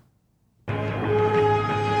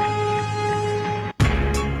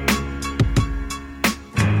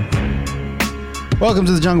Welcome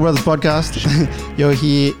to the Jungle Brothers podcast. You're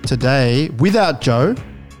here today without Joe.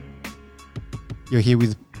 You're here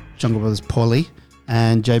with Jungle Brothers Paulie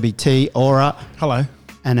and JBT Aura. Hello.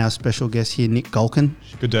 And our special guest here, Nick Golkin.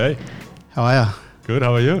 Good day. How are you? Good,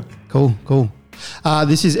 how are you? Cool.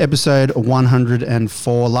 This is episode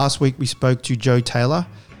 104. Last week we spoke to Joe Taylor,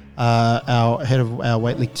 our head of our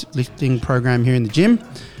weightlifting program here in the gym.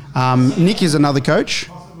 Nick is another coach,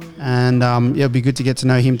 and it'll be good to get to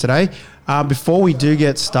know him today. Before we do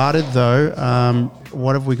get started though,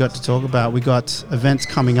 what have we got to talk about? We got events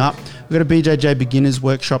coming up. We've got a BJJ Beginners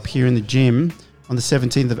Workshop here in the gym on the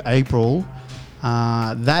 17th of April.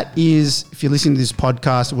 That is, if you're listening to this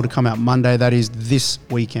podcast, it would have come out Monday. That is this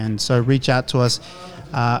weekend. So reach out to us.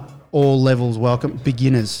 All levels welcome.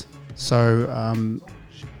 Beginners. So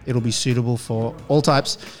it'll be suitable for all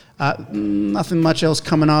types. Nothing much else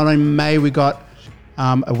coming on in May. We got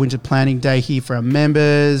a winter planning day here for our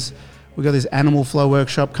members. We got this animal flow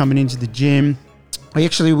workshop coming into the gym. We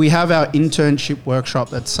have our internship workshop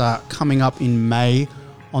that's coming up in May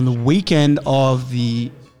on the weekend of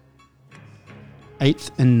the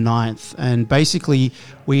 8th and 9th. And basically,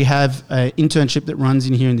 we have an internship that runs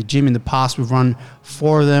in here in the gym. In the past, we've run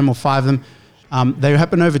 4 of them or 5 of them. They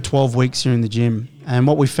happen over 12 weeks here in the gym. And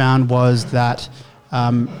what we found was that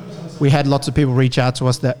we had lots of people reach out to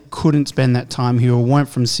us that couldn't spend that time here or weren't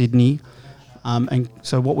from Sydney. And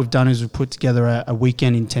so what we've done is we've put together a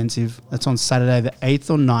weekend intensive that's on Saturday the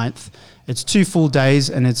 8th or 9th. It's 2 full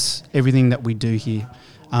days and it's everything that we do here.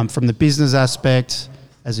 From the business aspect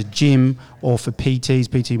as a gym or for PTs,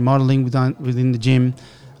 PT modeling within the gym,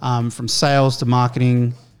 from sales to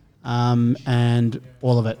marketing and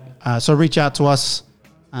all of it. So reach out to us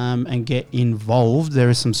and get involved.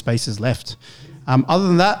 There is some spaces left. Other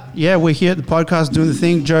than that, we're here at the podcast doing the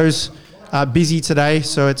thing. Joe's busy today,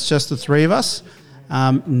 so it's just the 3 of us.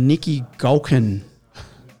 Nicky Golkin,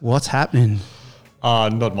 what's happening?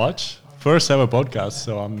 Not much. First ever podcast,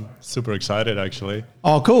 so I'm super excited actually.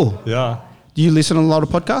 Oh, cool. Yeah. Do you listen to a lot of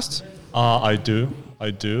podcasts? I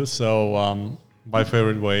do. So my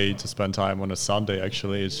favorite way to spend time on a Sunday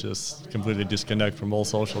actually is just completely disconnect from all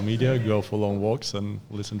social media, go for long walks and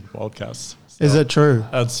listen to podcasts. So is that true?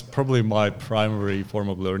 That's probably my primary form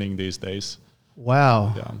of learning these days.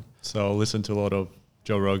 Wow. Yeah. So listen to a lot of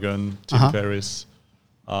Joe Rogan, Tim Ferriss,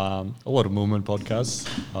 a lot of movement podcasts,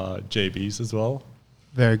 JB's as well.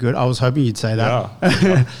 Very good. I was hoping you'd say that.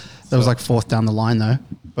 Yeah. That was like 4th down the line though.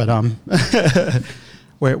 But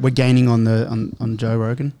we're gaining on Joe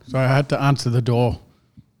Rogan. So I had to answer the door.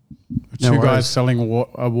 No Two worries. guys selling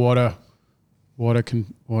water.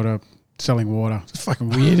 Selling water. It's fucking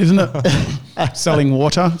weird, isn't it? Selling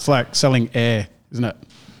water. It's like selling air, isn't it?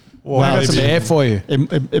 Well, I got some air for you.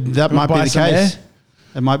 That might be buy the some case. air?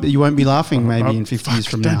 It might be. You won't be laughing maybe in 50 years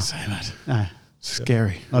from now. Don't say that. No, It's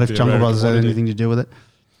scary. not if Be a Jungle rare Brothers had commodity. anything to do with it.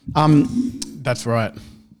 That's right.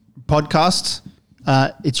 Podcasts,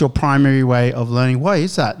 it's your primary way of learning. Why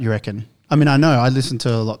is that, you reckon? I mean, I know I listen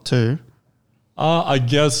to a lot too. I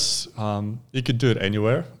guess you could do it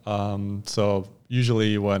anywhere. So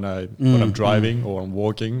usually when I'm driving or I'm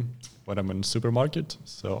walking, when I'm in the supermarket,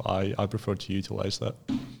 so I prefer to utilize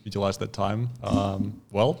that time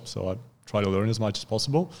well. So I try to learn as much as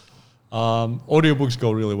possible. Audiobooks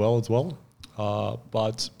go really well as well.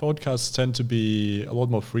 But podcasts tend to be a lot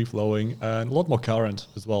more free-flowing and a lot more current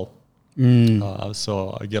as well.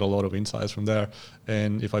 So I get a lot of insights from there.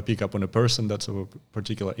 And if I pick up on a person that's of a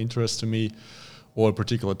particular interest to me or a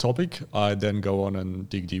particular topic, I then go on and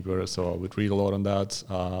dig deeper. So I would read a lot on that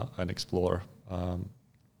and explore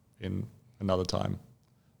in another time.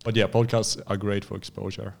 But yeah, podcasts are great for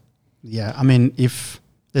exposure. Yeah, I mean, if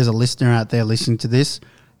there's a listener out there listening to this,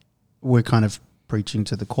 we're kind of preaching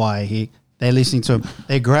to the choir here. They're listening to them.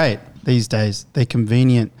 They're great these days. They're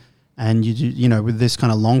convenient. And you know, with this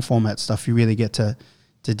kind of long format stuff, you really get to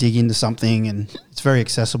dig into something and it's very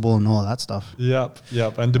accessible and all of that stuff. Yep.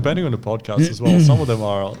 And depending on the podcast as well, some of them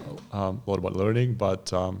are a lot about learning,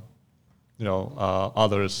 but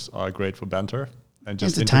others are great for banter and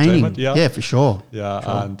just entertaining. entertainment. Yeah, for sure. Yeah,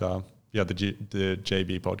 Sure. and the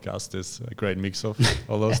JB podcast is a great mix of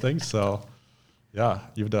all those things. So yeah,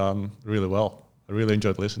 you've done really well. I really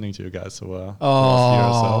enjoyed listening to you guys. So last year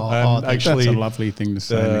or so. And actually, that's a lovely thing to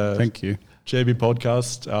say. Nick. Thank you. JB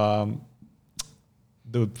podcast.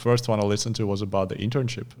 The first one I listened to was about the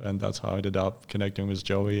internship, and that's how I ended up connecting with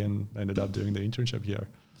Joey and ended up doing the internship here.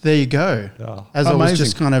 There you go. Yeah. As I was Amazing.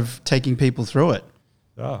 just kind of taking people through it.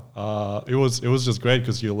 Yeah, it was just great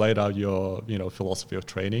because you laid out your philosophy of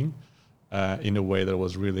training in a way that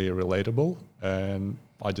was really relatable, and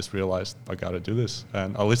I just realized I got to do this,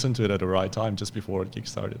 and I listened to it at the right time just before it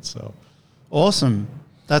kickstarted. So Awesome.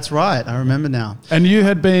 That's right. I remember now. And you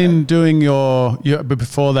had been doing but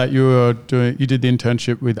before that you did the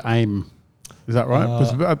internship with AIM. Is that right?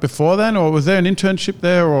 Was it before then, or was there an internship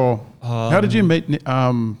there, or how did you meet?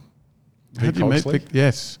 How did you meet? Oxley?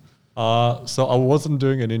 Yes. So I wasn't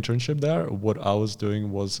doing an internship there. What I was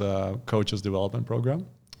doing was a coaches development program.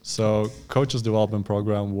 So coaches development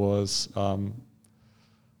program was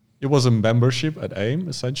it was a membership at AIM,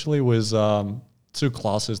 essentially, with 2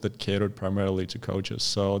 classes that catered primarily to coaches.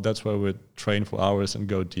 So that's where we'd train for hours and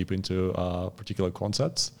go deep into particular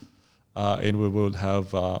concepts. And we would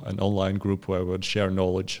have an online group where we would share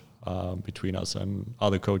knowledge between us and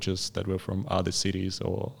other coaches that were from other cities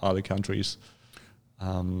or other countries.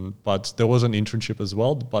 But there was an internship as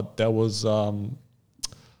well, but there was a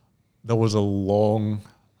long,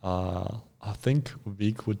 I think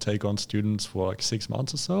week would take on students for like 6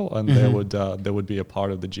 months or so, and they would be a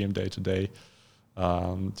part of the gym day to day,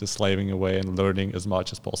 just slaving away and learning as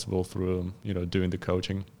much as possible through doing the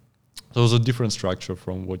coaching. So it was a different structure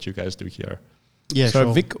from what you guys do here. Yeah.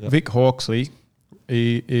 So sure. Vic Hawksley,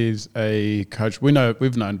 he is a coach. We've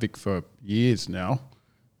known Vic for years now,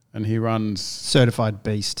 and he runs Certified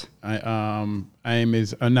Beast. AIM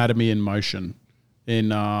is Anatomy in Motion in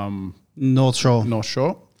North Shore. North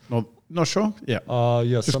Shore. Yeah.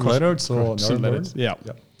 St. Leonard's or St. Leonard's. Yeah.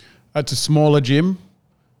 Yeah. It's a smaller gym,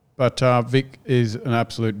 but Vic is an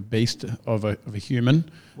absolute beast of a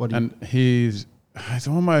human, he's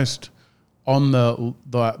almost on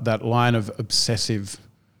that line of obsessive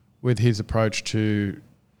with his approach to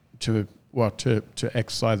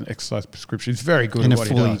exercise and exercise prescription. He's very good in at a what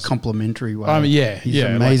he fully does. complementary way. He's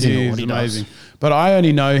amazing at what he amazing. does. But I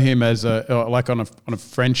only know him as on a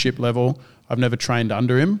friendship level. I've never trained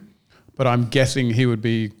under him, but I'm guessing he would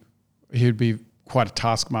be quite a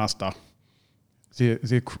taskmaster. Is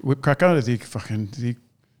he a whip cracker? Is he cracking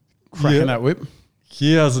that whip?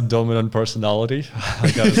 He has a dominant personality.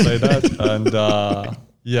 I gotta say that, and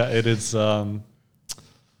it is.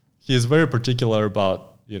 He is very particular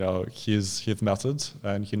about his methods,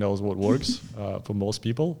 and he knows what works for most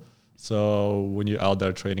people. So when you're out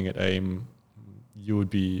there training at AIM, you would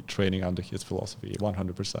be training under his philosophy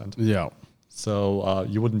 100%. Yeah. So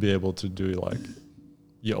you wouldn't be able to do like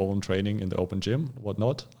your own training in the open gym,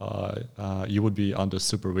 whatnot. You would be under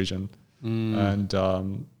supervision, and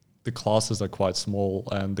the classes are quite small,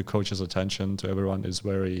 and the coach's attention to everyone is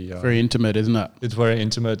very intimate, isn't it? It's very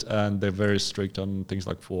intimate, and they're very strict on things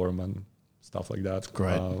like form and stuff like that.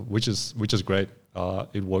 Great, which is great.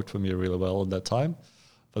 It worked for me really well at that time,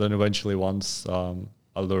 but then eventually once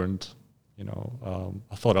I learned,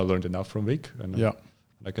 I thought I learned enough from Vic, and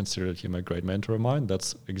I considered him a great mentor of mine.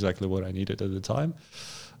 That's exactly what I needed at the time.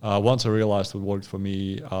 Once I realized what worked for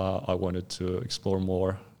me, I wanted to explore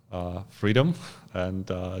more freedom and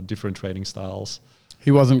different training styles.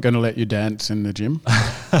 He wasn't going to let you dance in the gym.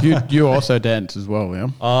 You also dance as well, yeah?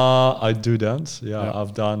 I do dance. Yeah,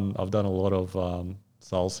 I've done a lot of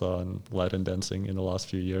salsa and Latin dancing in the last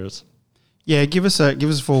few years. Yeah, give us a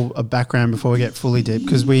full background before we get fully deep,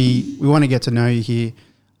 because we want to get to know you here.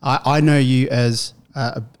 I know you as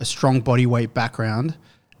a strong body weight background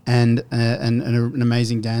and an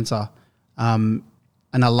amazing dancer.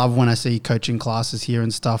 And I love when I see coaching classes here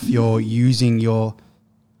and stuff, you're using your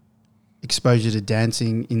exposure to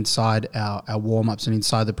dancing inside our warm-ups and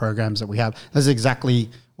inside the programs that we have. That's exactly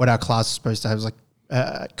what our class is supposed to have. It's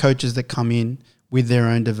like coaches that come in with their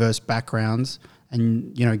own diverse backgrounds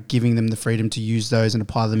and, giving them the freedom to use those and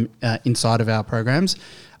apply them inside of our programs.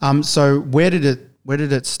 So where did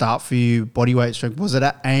it start for you, bodyweight strength? Was it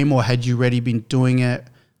at AIM, or had you already been doing it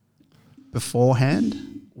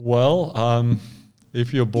beforehand? Well,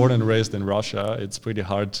 if you're born and raised in Russia, it's pretty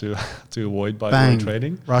hard to avoid bodyweight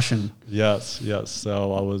training. Russian. Yes.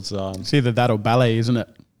 So I was... it's either that or ballet, isn't it?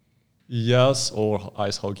 Yes, or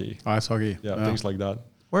ice hockey. Ice hockey. Yeah, things like that.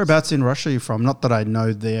 Whereabouts in Russia are you from? Not that I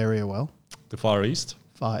know the area well. The Far East.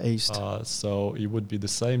 Far East. So it would be the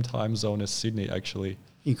same time zone as Sydney, actually.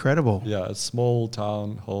 Incredible. Yeah, a small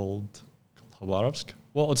town called Khabarovsk.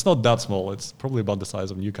 Well, it's not that small. It's probably about the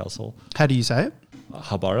size of Newcastle. How do you say it?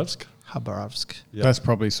 Khabarovsk. Khabarovsk. Yeah. That's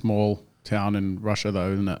probably a small town in Russia,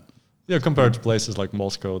 though, isn't it? Yeah, compared to places like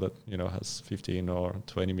Moscow that has 15 or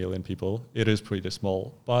 20 million people, it is pretty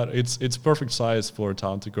small. But it's perfect size for a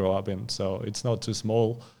town to grow up in. So it's not too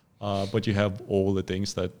small, but you have all the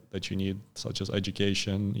things that you need, such as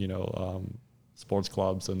education, sports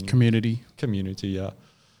clubs and community. Yeah.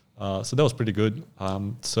 So that was pretty good.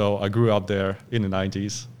 So I grew up there in the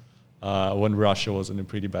 90s when Russia was in a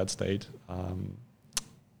pretty bad state.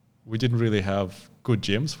 We didn't really have good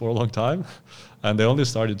gyms for a long time, and they only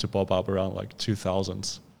started to pop up around like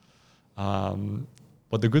 2000s.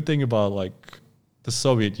 But the good thing about like the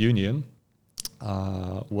Soviet Union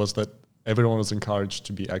was that everyone was encouraged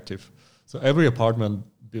to be active. So every apartment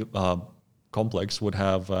complex would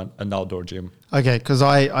have an outdoor gym. Okay, because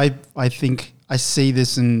I think I see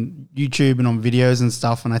this in YouTube and on videos and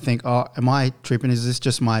stuff, and I think, oh, am I tripping? Is this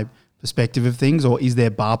just my perspective of things, or is there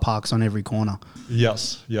bar parks on every corner?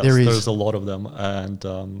 Yes, there's a lot of them, and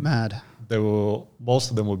Mad. Most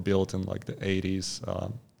of them were built in like the 80s,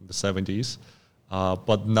 the 70s,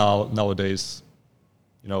 but nowadays,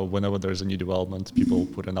 whenever there's a new development, people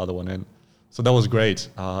put another one in. So that was great,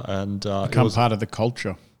 and become part of the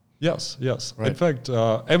culture. Yes. Right. In fact,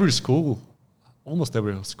 almost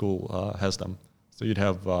every school has them. So you'd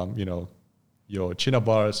have your chin-up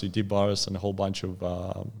bars, your deep bars, and a whole bunch of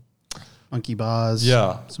monkey bars.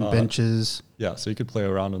 Some benches. Yeah, so you could play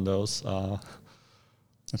around on those.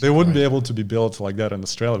 They wouldn't be able to be built like that in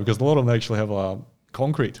Australia because a lot of them actually have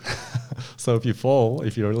concrete. So if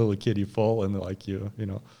you're a little kid, you fall and like you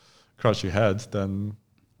crush your head, then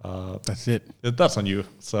that's it. That's on you.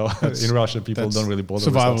 So in Russia, people don't really bother.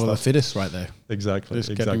 Survival of the fittest, right there. Exactly.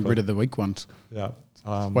 Getting rid of the weak ones. Yeah.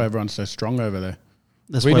 That's why everyone's so strong over there.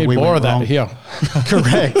 That's we where need more of that wrong. here.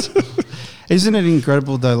 Correct. Isn't it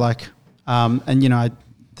incredible though? Like,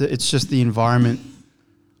 it's just the environment.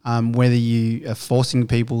 Whether you are forcing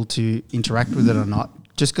people to interact with it or not,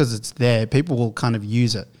 just because it's there, people will kind of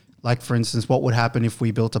use it. Like, for instance, what would happen if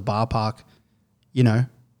we built a bar park,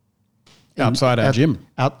 outside our gym?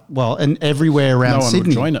 And everywhere around No one Sydney.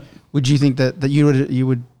 would join it. Would you think that you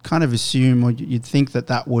would kind of assume, or you'd think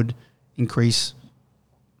that would increase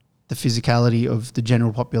the physicality of the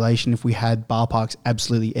general population if we had bar parks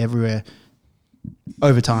absolutely everywhere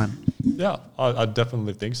over time? Yeah, I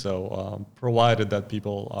definitely think so. Provided that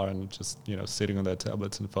people aren't just sitting on their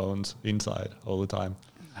tablets and phones inside all the time.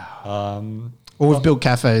 Or we've built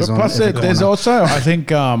cafes. But plus, there's also, I think,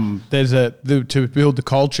 to build the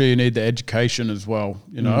culture, you need the education as well,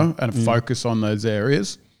 and a focus on those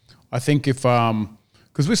areas. I think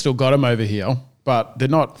because we still got them over here, but they're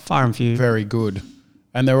not far and few, very good,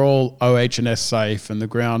 and they're all OH&S safe, and the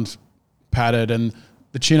ground's padded, and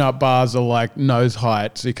the chin-up bars are like nose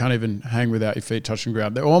height, so you can't even hang without your feet touching the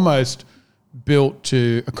ground. They're almost built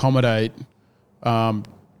to accommodate a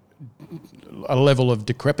level of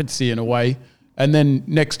decrepitcy in a way. And then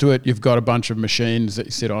next to it, you've got a bunch of machines that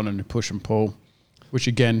you sit on and you push and pull, which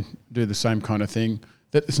again do the same kind of thing.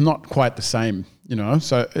 That it's not quite the same,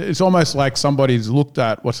 So it's almost like somebody's looked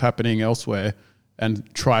at what's happening elsewhere and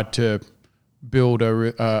tried to build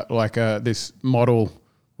this model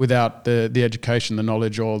without the education, the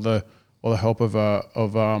knowledge, or the help of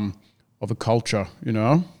a culture,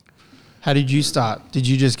 How did you start? Did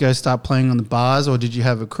you just go start playing on the bars, or did you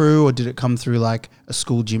have a crew, or did it come through like a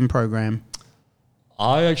school gym program?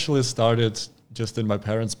 I actually started just in my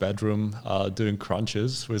parents' bedroom doing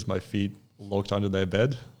crunches with my feet locked under their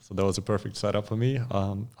bed. So that was a perfect setup for me.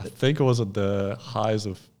 I think it was at the highs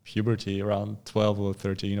of puberty, around 12 or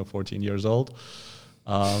 13 or 14 years old.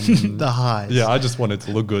 The highs. Yeah, I just wanted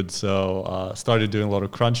to look good. So started doing a lot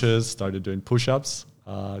of crunches, started doing push-ups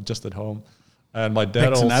just at home. And my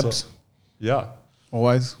dad Pecs also... and abs. Yeah.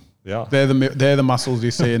 Always. Yeah. They're the muscles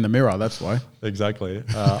you see in the mirror, that's why. Exactly.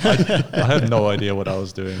 I had no idea what I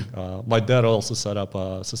was doing. My dad also set up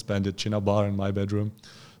a suspended chin-up bar in my bedroom,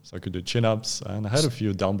 so I could do chin-ups, and I had a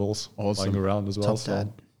few dumbbells lying around as well. Top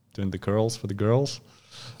dad. Doing the curls for the girls.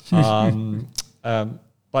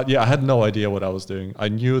 But yeah, I had no idea what I was doing. I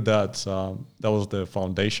knew that that was the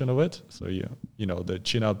foundation of it. So the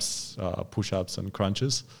chin-ups, push-ups, and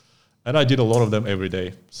crunches. And I did a lot of them every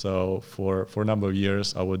day. So for a number of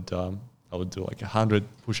years, I would do like 100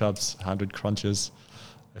 push-ups, 100 crunches,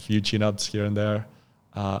 a few chin-ups here and there,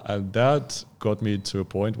 and that got me to a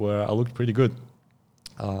point where I looked pretty good.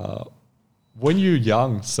 When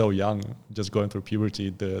you're so young, just going through puberty,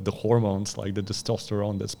 the hormones like the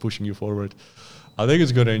testosterone that's pushing you forward, I think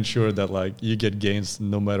it's going to ensure that like you get gains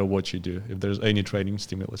no matter what you do. If there's any training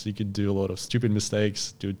stimulus, you could do a lot of stupid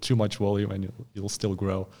mistakes, do too much volume, and you'll still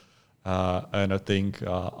grow. And I think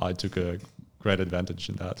I took a great advantage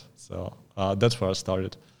in that. So that's where I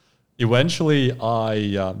started. Eventually,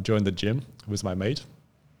 I joined the gym with my mate,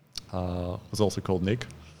 who's also called Nick.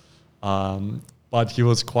 But he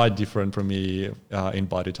was quite different from me in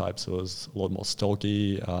body types. He was a lot more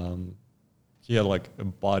stocky. He had like a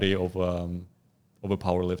body of a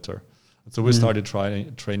power lifter. So we started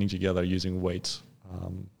training together using weights,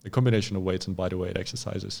 a combination of weights and body weight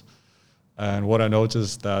exercises. And what I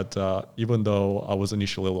noticed that even though I was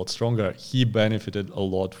initially a lot stronger, he benefited a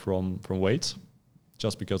lot from weights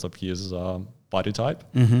just because of his body type.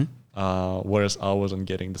 whereas I wasn't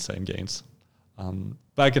getting the same gains.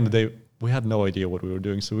 Back in the day, we had no idea what we were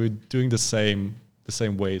doing, so we were doing the same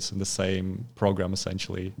weights and the same program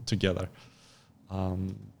essentially together.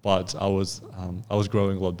 But I was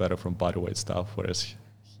growing a lot better from bodyweight stuff, whereas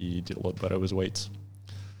he did a lot better with weights.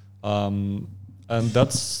 And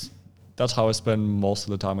that's how I spent most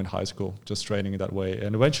of the time in high school, just training that way.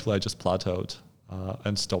 And eventually I just plateaued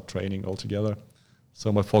and stopped training altogether.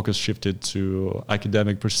 So my focus shifted to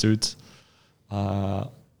academic pursuits.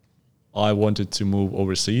 I wanted to move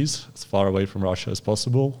overseas, as far away from Russia as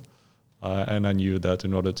possible. And I knew that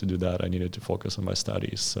in order to do that, I needed to focus on my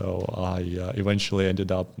studies. So I eventually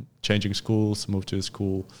ended up changing schools, moved to a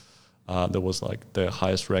school that was like the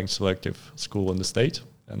highest ranked selective school in the state.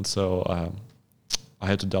 And so I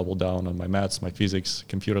had to double down on my maths, my physics,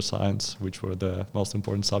 computer science, which were the most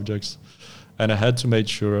important subjects. And I had to make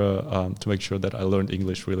sure that I learned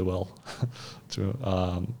English really well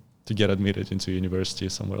to get admitted into university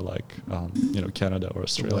somewhere like Canada or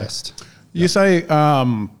Australia. West. You say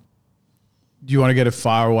you want to get as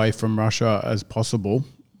far away from Russia as possible.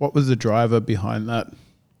 What was the driver behind that?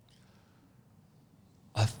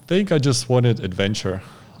 I think I just wanted adventure.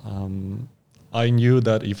 I knew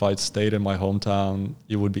that if I'd stayed in my hometown,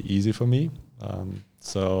 it would be easy for me.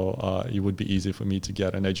 So it would be easy for me to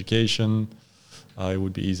get an education. It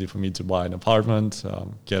would be easy for me to buy an apartment,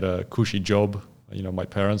 get a cushy job. My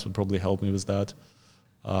parents would probably help me with that.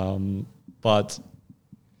 But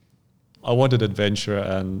I wanted adventure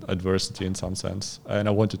and adversity in some sense, and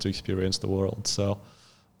I wanted to experience the world. So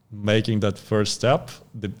making that first step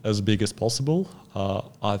as big as possible,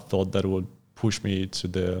 I thought that it would push me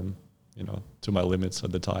to my limits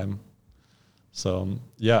at the time. So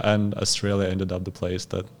and Australia ended up the place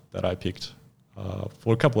that I picked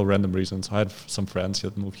for a couple of random reasons. I had some friends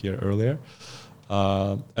that moved here earlier,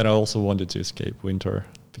 and I also wanted to escape winter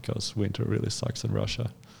because winter really sucks in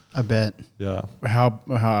Russia. I bet. Yeah.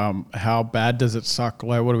 How bad does it suck?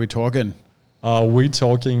 Like, what are we talking? We're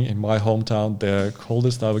talking in my hometown, the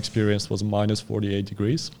coldest I've experienced was minus 48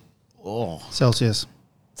 degrees. Oh, Celsius.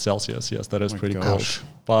 Yes, that is pretty gosh. cold.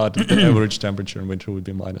 But the average temperature in winter would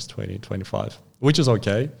be minus 20, 25, which is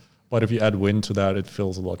okay. But if you add wind to that, it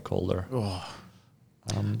feels a lot colder. Oh.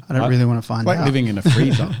 I don't really want to find It's like out. living in a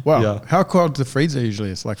freezer. Well, Yeah. how cold's the freezer usually?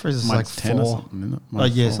 It's like Freezer's minus like 10 or 4. something, isn't it? Oh,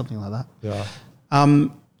 Minus yeah, 4. something like that. Yeah.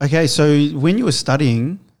 Okay, so when you were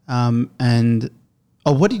studying,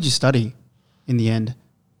 what did you study in the end?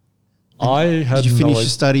 Did you finish your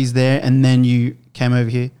studies there and then you came over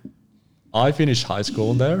here? I finished high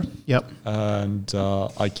school there. Yep. And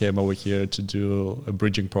I came over here to do a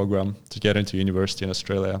bridging program to get into university in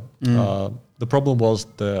Australia. The problem was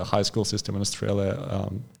the high school system in Australia.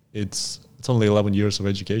 It's only 11 years of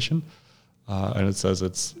education, and it says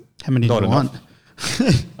it's How many do not you enough.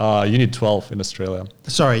 want? You need 12 in Australia.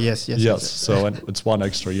 Sorry, yes. So and it's one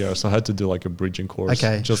extra year. So I had to do like a bridging course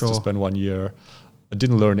Okay, just sure. to spend 1 year. I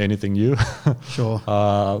didn't learn anything new, Sure.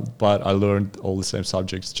 but I learned all the same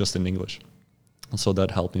subjects just in English. So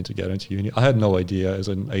that helped me to get into uni. I had no idea as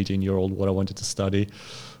an 18-year-old what I wanted to study.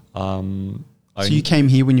 So you came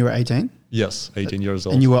here when you were 18? Yes, 18 years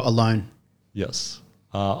old. And you were alone? Yes.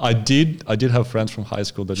 I did have friends from high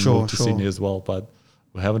school that moved to Sure. Sydney as well, but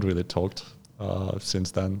we haven't really talked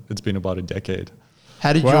since then. It's been about a decade.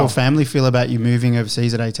 How did your family feel about you moving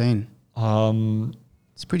overseas at 18?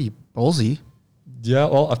 It's pretty ballsy. Yeah,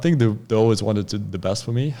 well, I think they always wanted the best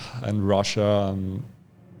for me. And Russia,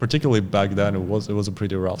 particularly back then, it was a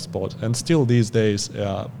pretty rough spot. And still these days,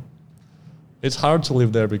 it's hard to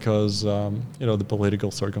live there because, the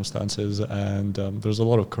political circumstances and there's a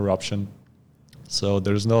lot of corruption. So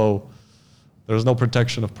there's no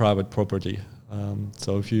protection of private property.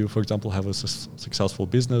 So if you, for example, have a successful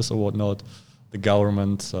business or whatnot, the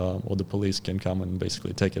government or the police can come and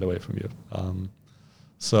basically take it away from you.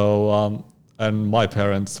 And my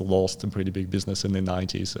parents lost a pretty big business in the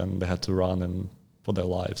 90s and they had to run for their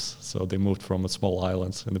lives. So they moved from a small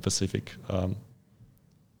island in the Pacific,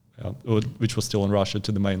 which was still in Russia,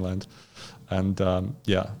 to the mainland. And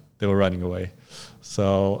they were running away.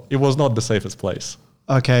 So it was not the safest place.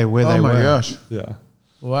 Okay, where they were. Oh my gosh. Yeah.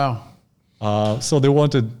 Wow. So they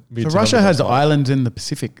wanted me to... So Russia has islands in the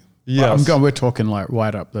Pacific. Yes. We're talking like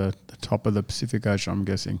right up the top of the Pacific Ocean, I'm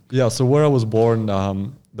guessing. Yeah, so where I was born,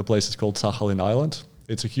 the place is called Sakhalin Island.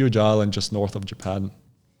 It's a huge island just north of Japan.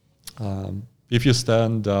 If you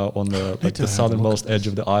stand on the southernmost edge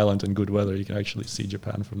of the island in good weather, you can actually see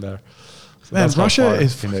Japan from there. So Man, that's how Russia far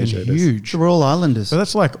is in fucking Asia it is. huge. So we're all islanders. So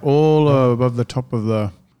that's like all above the top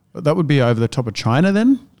of that would be over the top of China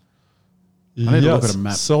then? I need to look at a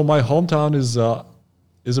map. So my hometown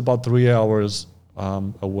is about 3 hours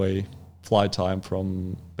away flight time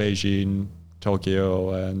from Beijing,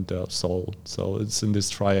 Tokyo, and Seoul. So it's in this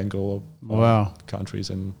triangle of Wow. countries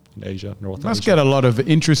in Asia, North Must Asia. get a lot of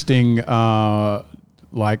interesting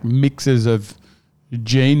like mixes of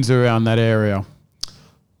genes around that area.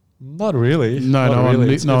 Not really. No, Not no,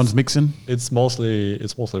 really. no one's mixing. It's mostly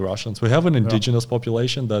Russians. We have an indigenous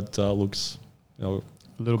population that looks, A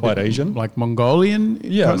little quite bit Asian. like Mongolian.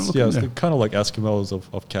 yes, yeah. they're kind of like Eskimos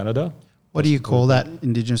of Canada. What do you call that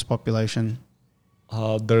indigenous population?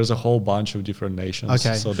 There's a whole bunch of different nations,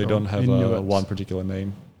 Okay, so they sure. don't have Inuits. one particular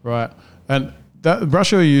name. Right, and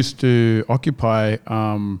Russia used to occupy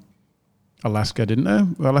Alaska, didn't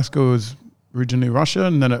they? Alaska was originally Russia,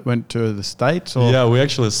 and then it went to the States. Or Yeah, we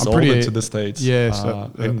actually sold pretty- it to the States. Yeah,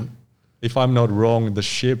 so, and if I'm not wrong, the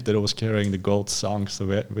ship that was carrying the gold sunk, so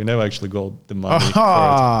we never actually got the money for it. Yeah,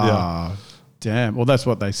 Ah, damn. Well, that's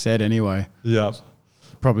what they said anyway. yeah,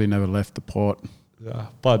 Probably never left the port. yeah.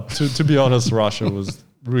 But to be honest, Russia was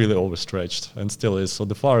really overstretched and still is. So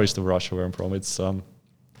the far east of Russia where I'm from, it's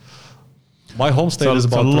my home state So is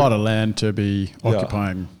it's about a lot of land to be Yeah.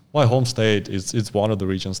 occupying. My home state is it's one of the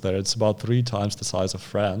regions there. It's about 3 times the size of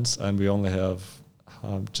France, and we only have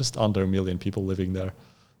just under 1 million people living there.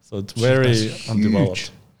 So it's very that's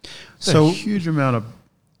undeveloped. So So a huge amount of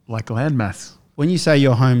like land mass. when you say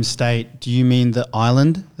your home state, do you mean the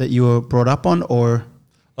island that you were brought up on, or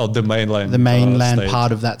Oh, the mainland. the mainland state.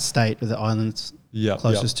 part of that state, or the islands Yeah,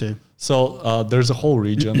 closest to? So there's a whole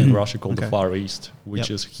region in Russia called the Okay. Far East, which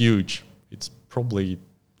Yep. is huge. It's probably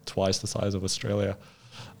twice the size of Australia,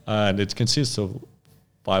 and it consists of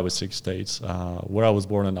 5 or 6 states. Where I was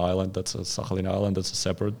born on an island, that's a Sakhalin Island, that's a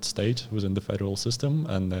separate state within the federal system,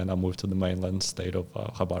 and then I moved to the mainland state of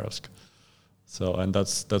Khabarovsk. So, and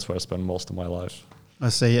that's where I spent most of my life. I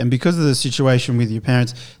see. And because of the situation with your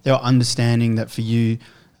parents, they were understanding that for you,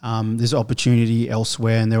 there's opportunity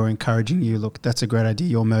elsewhere, and they were encouraging you, look, that's a great idea.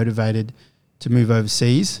 You're motivated to move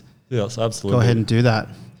overseas. Yes, absolutely. Go ahead and do that.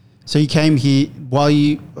 So you came here while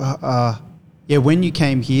you, when you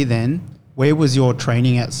came here then, where was your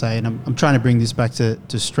training at, say? And I'm trying to bring this back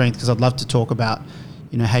to strength because I'd love to talk about,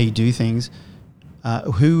 how you do things.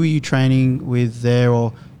 Who were you training with there,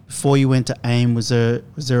 or before you went to AIM, was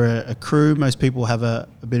there a crew? Most people have a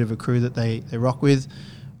bit of a crew that they rock with,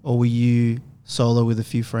 or were you solo with a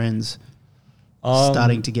few friends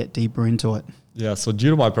starting to get deeper into it? Yeah, so due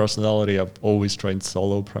to my personality, I've always trained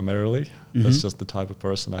solo primarily. That's just the type of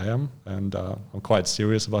person I am. And I'm quite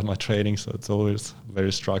serious about my training, so it's always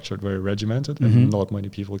very structured, very regimented, and not many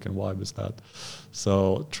people can vibe with that.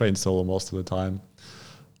 So train solo most of the time.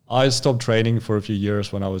 I stopped training for a few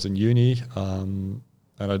years when I was in uni, and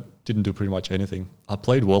I didn't do pretty much anything. I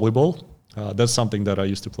played volleyball. That's something that I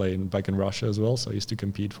used to play back in Russia as well. So I used to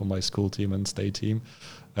compete for my school team and state team.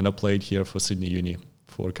 And I played here for Sydney Uni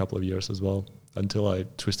for a couple of years as well, until I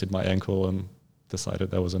twisted my ankle and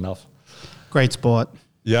decided that was enough. Great sport.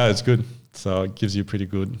 Yeah, it's good. So it gives you a pretty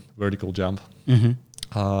good vertical jump.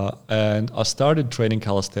 And I started training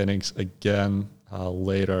calisthenics again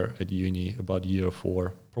later at uni, about year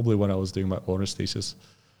 4, probably when I was doing my honors thesis.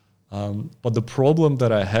 But the problem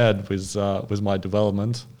that I had with my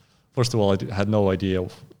development, first of all, I had no idea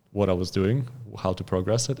of what I was doing, how to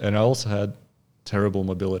progress it, and I also had terrible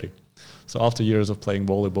mobility. So after years of playing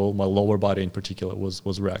volleyball, my lower body in particular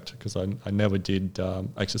was wrecked because I never did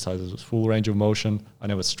exercises with full range of motion. I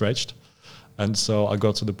never stretched. And so I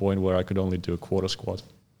got to the point where I could only do a quarter squat.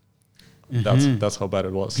 That's how bad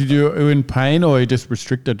it was. Did you were in pain, or you just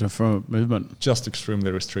restricted from movement? Just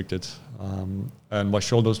extremely restricted. And my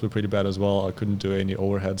shoulders were pretty bad as well. I couldn't do any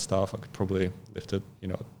overhead stuff. I could probably lift it,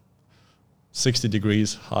 60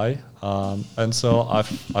 degrees high. And so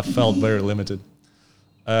I felt very limited.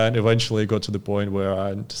 And eventually got to the point where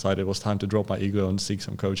I decided it was time to drop my ego and seek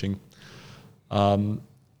some coaching.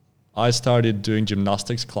 I started doing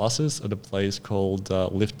gymnastics classes at a place called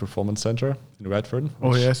Lift Performance Center in Redford, Oh,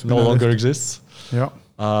 which yes, we no know longer Lift. exists. Yeah.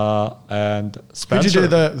 And Did Spencer, you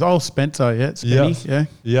do the old Spencer? Yeah, Spenny. Yes. Yeah.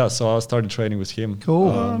 Yeah, so I started training with him. Cool.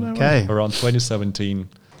 Okay. Around 2017.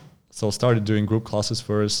 So started doing group classes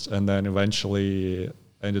first, and then eventually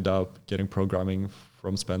ended up getting programming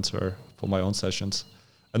from Spencer for my own sessions.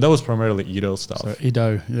 And that was primarily Edo stuff. So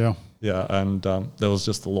Ido, yeah. Yeah, and there was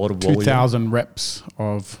just a lot of volume. 2,000 reps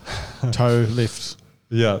of toe lifts.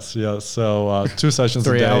 Yes, yeah. So 2 sessions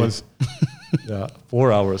 3 a day. hours. Yeah,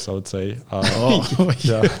 4 hours, I would say. Oh,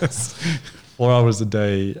 Yeah. 4 hours a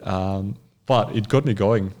day. But it got me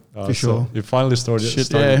going. For sure. So it finally started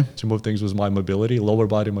yeah. to move things with my mobility, lower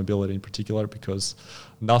body mobility in particular, because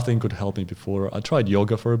nothing could help me before. I tried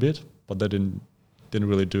yoga for a bit, but that didn't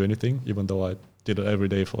really do anything, even though I did it every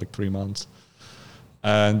day for like 3 months.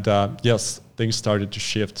 And yes, things started to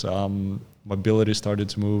shift. Mobility started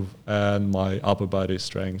to move, and my upper body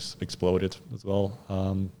strength exploded as well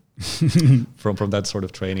from that sort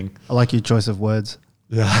of training. I like your choice of words.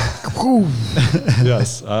 Yeah.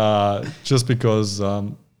 Yes. Just because,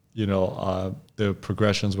 the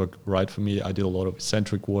progressions were right for me. I did a lot of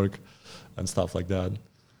eccentric work and stuff like that.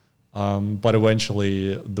 But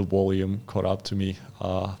eventually the volume caught up to me.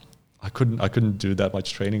 I couldn't do that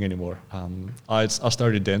much training anymore. I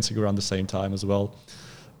started dancing around the same time as well.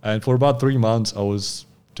 And for about 3 months, I was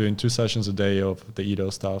doing 2 sessions a day of the Edo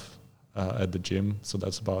stuff at the gym. So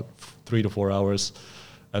that's about 3 to 4 hours.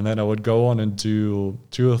 And then I would go on and do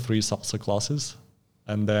 2 or 3 salsa classes.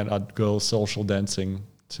 And then I'd go social dancing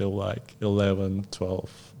till like 11, 12,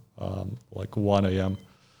 like 1 a.m.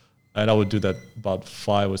 And I would do that about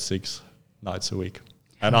 5 or 6 nights a week.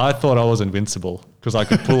 And I thought I was invincible because I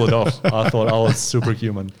could pull it off. I thought I was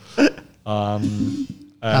superhuman.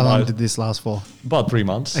 How long did this last for? About 3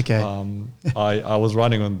 months. Okay. I was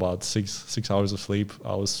running on about six hours of sleep.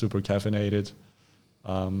 I was super caffeinated.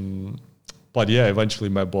 But yeah, eventually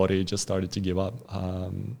my body just started to give up.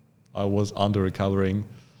 I was under recovering.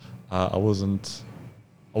 I wasn't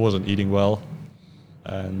eating well,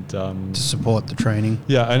 and to support the training.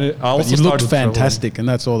 Yeah, and I also you looked started fantastic, and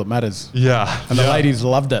that's all that matters. Yeah, And the ladies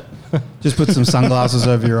loved it. Just put some sunglasses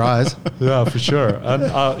over your eyes. Yeah, for sure. And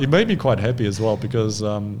it made me quite happy as well because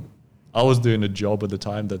I was doing a job at the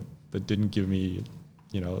time that didn't give me,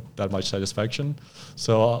 that much satisfaction.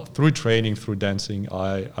 So through training, through dancing,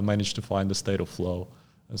 I managed to find a state of flow.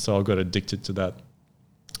 And so I got addicted to that.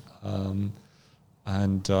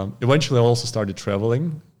 And eventually I also started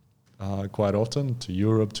traveling quite often to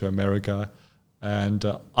Europe, to America. And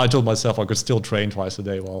I told myself I could still train twice a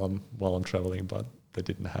day while I'm traveling, but that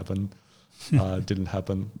didn't happen. Didn't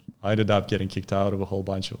happen. I ended up getting kicked out of a whole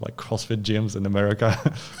bunch of like CrossFit gyms in America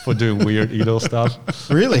for doing weird Edo stuff.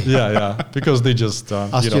 Really? Yeah. Because they just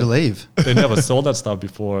asked you to leave. They never saw that stuff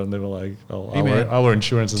before, and they were like, "Oh, Hey, our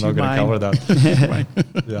insurance is not going to cover that."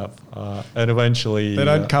 Yeah, and eventually They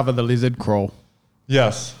don't cover the lizard crawl.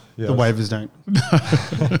 Yes. The waivers don't.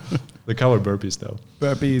 They cover burpees though.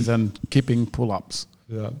 Burpees and keeping pull-ups.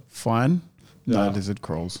 Yeah. Fine. No Yeah. lizard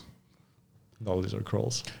crawls. No lizard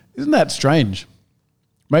crawls. Isn't that strange?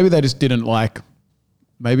 Maybe they just didn't like,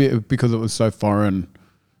 because it was so foreign,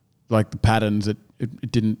 like the patterns, it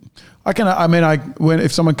didn't.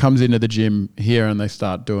 If someone comes into the gym here and they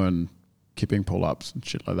start doing kipping pull-ups and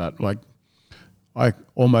shit like that, like I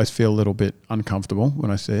almost feel a little bit uncomfortable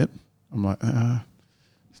when I see it. I'm like,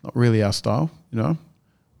 it's not really our style, So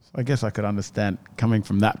I guess I could understand coming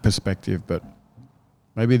from that perspective, but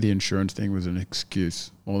maybe the insurance thing was an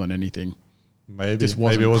excuse more than anything. Maybe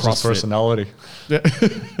it was his personality. Yeah.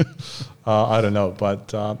 I don't know,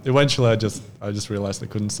 but eventually I just realized I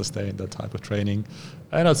couldn't sustain that type of training,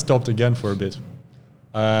 and I stopped again for a bit,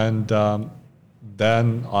 and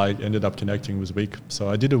then I ended up connecting with Vic. So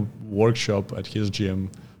I did a workshop at his gym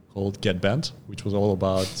called Get Bent, which was all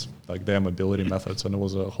about like their mobility methods, and it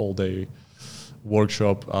was a whole day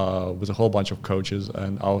workshop with a whole bunch of coaches,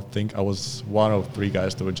 and I think I was one of 3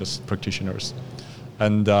 guys that were just practitioners.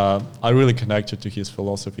 And I really connected to his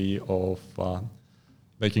philosophy of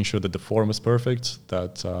making sure that the form is perfect,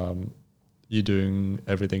 that you're doing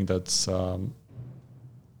everything that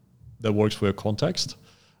works for your context,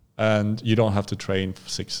 and you don't have to train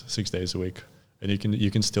 6 days a week, and you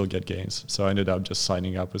can still get gains. So I ended up just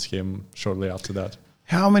signing up with him shortly after that.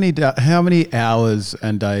 How many hours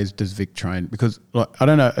and days does Vic train? Because I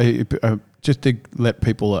don't know, just to let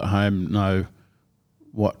people at home know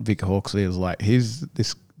what Vic Hawksley is like. He's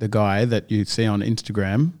the guy that you see on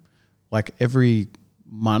Instagram, like every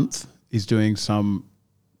month is doing some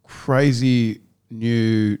crazy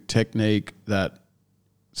new technique that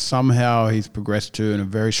somehow he's progressed to in a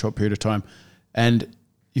very short period of time. And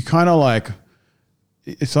you kind of like,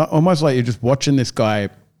 it's almost like you're just watching this guy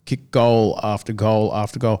kick goal after goal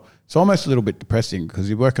after goal. It's almost a little bit depressing because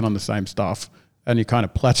you're working on the same stuff and you're kind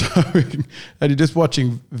of plateauing and you're just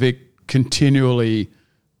watching Vic continually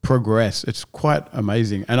progress. It's quite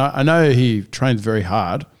amazing. And I know he trains very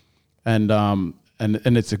hard and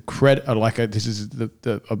it's a credit, this is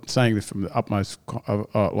I'm saying this from the utmost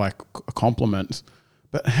compliments,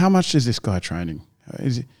 but how much is this guy training?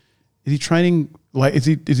 Is he training like, is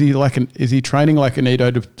he training like an Edo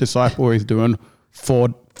disciple where he's doing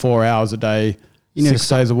 4 hours a day, 6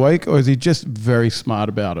 days a week, or is he just very smart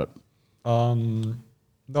about it? No,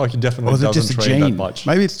 he definitely doesn't train that much.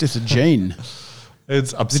 Maybe it's just a gene.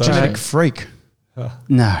 It's The genetic freak.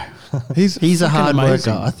 No, he's a fucking hard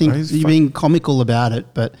amazing. worker. I think He's you're being comical about it,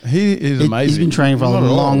 but He is amazing. He's been training for a Not at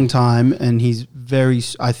all. long time, and he's very.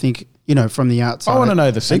 I think from the outside. I want to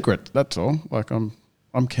know the secret. That's all. Like I'm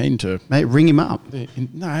keen to. Mate, ring him up.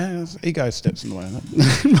 No, ego steps in the way.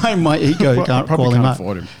 Of that. my ego can't Probably call him can't up.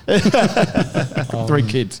 afford him. 3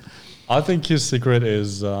 kids. I think his secret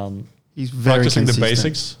is He's very practicing the consistent.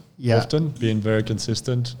 basics Yeah. often, being very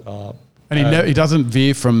consistent. And he doesn't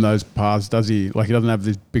veer from those paths, does he? Like he doesn't have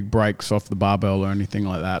these big breaks off the barbell or anything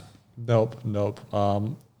like that. Nope.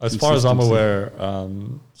 As far as I'm Consistency.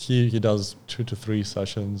 aware, he does 2 to 3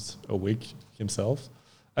 sessions a week himself,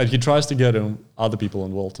 and he tries to get other people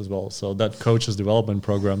involved as well. So that coach's development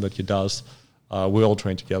program that he does, we all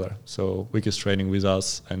train together. So Vic is training with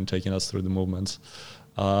us and taking us through the movements,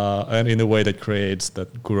 and in a way that creates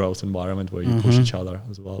that growth environment where you push each other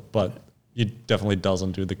as well. But he definitely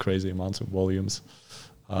doesn't do the crazy amounts of volumes.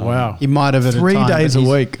 Wow. He might have at 3 a time, days but a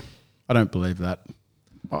he's- week. I don't believe that.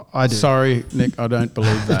 I do. Sorry, Nick, I don't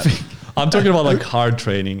believe that. I'm talking about like hard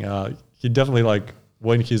training. He definitely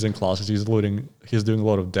when he's in classes, he's doing a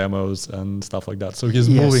lot of demos and stuff like that. So he's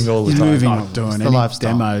Yes, moving all the he's time. moving. Not doing It's the any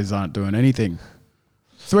lifestyle. demos, aren't doing anything.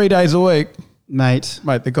 3 days a week. Mate,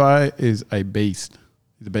 Mate, the guy is a beast.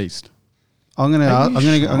 He's a beast. I'm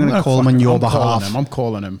gonna call him on your behalf. I'm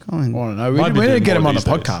calling him. I on. want to know. We Might be need to doing get him more on the these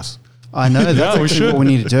days. podcast. I know that's Yeah, we actually should. what we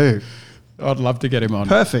need to do. I'd love to get him on.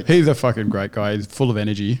 Perfect. He's a fucking great guy. He's full of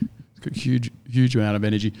energy. He's got huge amount of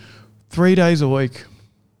energy. 3 days a week.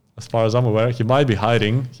 As far as I'm aware, he might be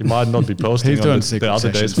hiding. He might not be posting He's on doing the secret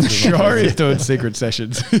other sessions. days. Sure, he's doing secret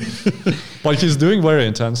sessions. But he's doing very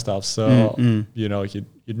intense stuff. So, you'd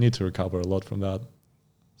need to recover a lot from that.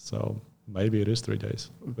 So maybe it is 3 days.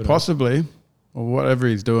 Who knows? Possibly. Or whatever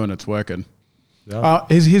he's doing, it's working. Yeah.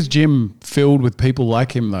 Is his gym filled with people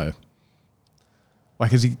like him though?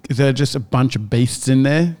 Like, is there just a bunch of beasts in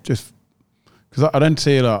there? Just because I don't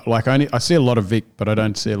see it. I see a lot of Vic, but I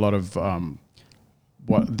don't see a lot of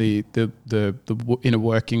what the inner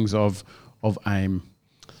workings of AIM.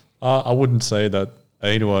 I wouldn't say that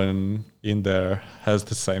anyone in there has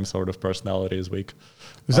the same sort of personality as Vic.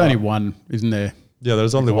 There's only one, isn't there? Yeah,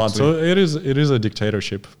 there's only one. Obviously. So it is a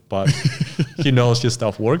dictatorship, but he knows his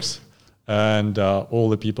stuff works, and all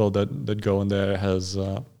the people that go in there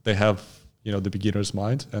they have the beginner's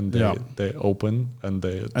mind, and they open and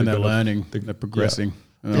they're learning, they're progressing.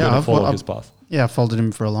 They're Yeah, gonna I've- follow I've- his path. Yeah, I've followed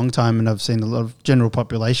him for a long time, and I've seen a lot of general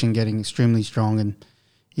population getting extremely strong, and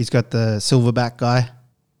he's got the silverback guy.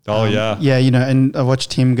 Oh yeah, Yeah, and I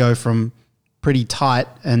watched him go from pretty tight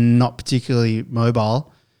and not particularly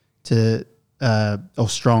mobile to or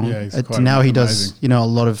strong. Yeah, he's to quite now he does amazing. a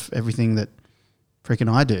lot of everything that freaking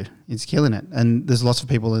I do. He's killing it, and there's lots of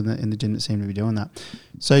people in the gym that seem to be doing that.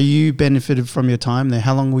 So you benefited from your time there.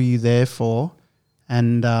 How long were you there for?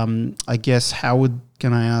 And I guess how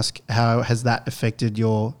has that affected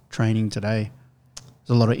your training today?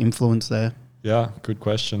 There's a lot of influence there. yeah. Good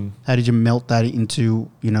question. How did you melt that into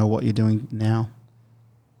what you're doing now?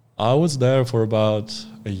 I was there for about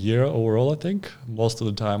a year overall. I think most of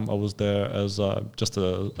the time I was there as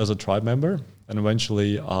as a tribe member, and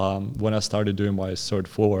eventually when I started doing my Cert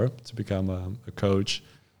 4 to become a coach,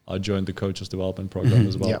 I joined the coaches development program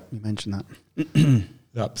as well. Yeah, you mentioned that.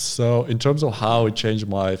 Yep. So in terms of how it changed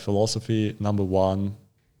my philosophy, number one,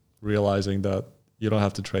 realizing that you don't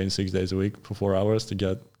have to train 6 days a week for 4 hours to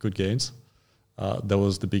get good gains. That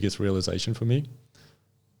was the biggest realization for me.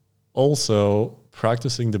 Also,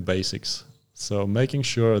 practicing the basics. So making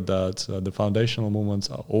sure that the foundational movements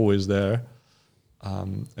are always there,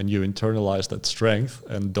 and you internalize that strength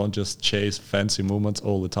and don't just chase fancy movements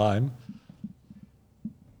all the time.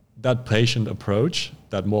 That patient approach,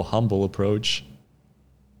 that more humble approach,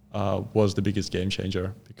 was the biggest game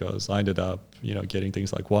changer, because I ended up, getting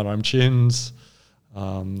things like one-arm chins,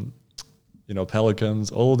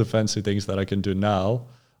 pelicans, all the fancy things that I can do now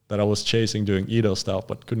that I was chasing doing Edo stuff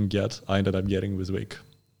but couldn't get. I ended up getting with Vic,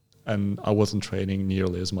 and I wasn't training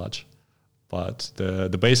nearly as much, but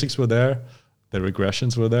the basics were there, the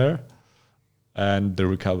regressions were there, and the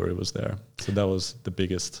recovery was there. So that was the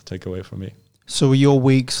biggest takeaway for me. So were your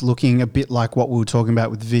weeks looking a bit like what we were talking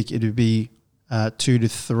about with Vic? It would be 2 to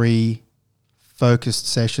 3 focused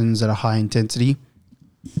sessions at a high intensity.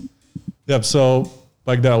 Yep. So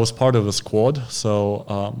back then I was part of a squad. So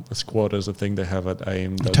a squad is a thing they have at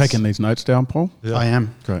AIM. That's, Taking these notes down, Paul. yeah. I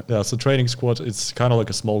am. Great. Yeah. So training squad, it's kind of like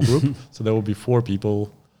a small group. So there will be 4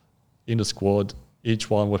 people in the squad. Each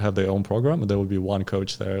one would have their own program, and there would be one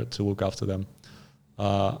coach there to look after them.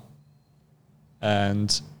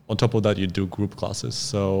 And on top of that, you do group classes.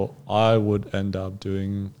 So I would end up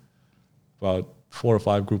doing about 4 or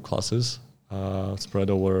 5 group classes spread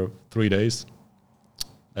over 3 days,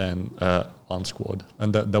 and on squad,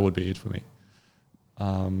 and that would be it for me.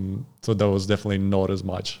 So that was definitely not as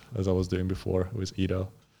much as I was doing before with Ito.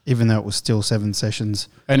 Even though it was still 7 sessions.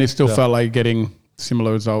 And it still felt like getting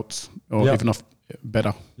similar results, or even off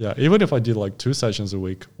better. Yeah, even if I did like 2 sessions a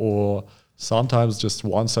week, or sometimes just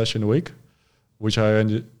 1 session a week, which I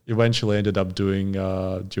eventually ended up doing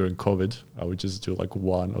during COVID. I would just do like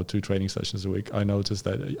 1 or 2 training sessions a week. I noticed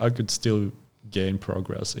that I could still gain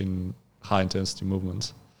progress in high intensity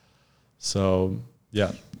movements. So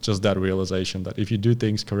yeah, just that realization that if you do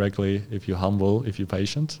things correctly, if you're humble, if you're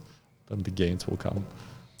patient, then the gains will come.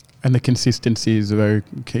 And the consistency is a very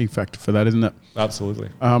key factor for that, isn't it? Absolutely.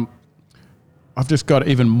 I've just got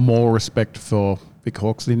even more respect for Vic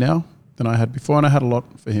Hawksley now than I had before, and I had a lot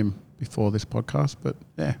for him before this podcast. But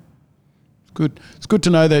yeah, it's good. It's good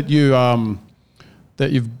to know that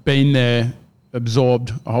that you've been there,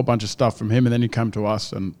 absorbed a whole bunch of stuff from him, and then you come to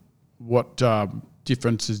us. And what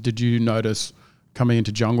differences did you notice coming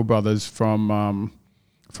into Jungle Brothers from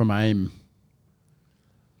AIM?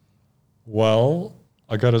 Well,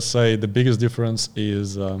 I gotta say the biggest difference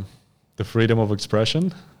is the freedom of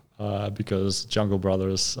expression, because Jungle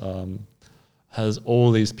Brothers has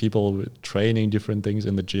all these people training different things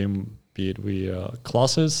in the gym, be it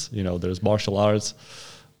classes, there's martial arts,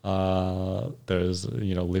 there's,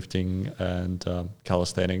 lifting and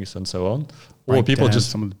calisthenics and so on. Or people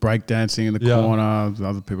just... Some of the breakdancing in the corner,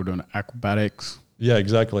 other people doing acrobatics. Yeah,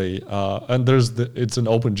 exactly. And it's an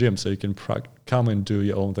open gym, so you can come and do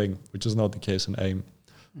your own thing, which is not the case in AIM.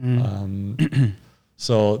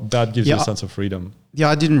 So that gives you a sense of freedom. Yeah,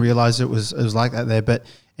 I didn't realize it was like that there, but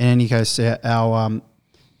in any case, our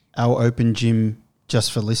open gym,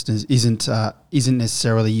 just for listeners, isn't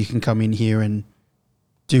necessarily you can come in here and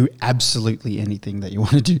do absolutely anything that you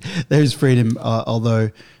want to do. There's freedom,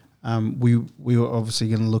 although we were obviously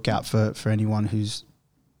going to look out for anyone who's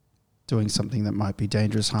doing something that might be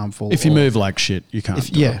dangerous, harmful. If you move like shit, you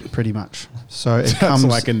can't. Pretty much. So it comes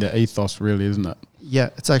like in the ethos, really, isn't it? Yeah,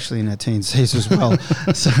 it's actually in our T&Cs as well.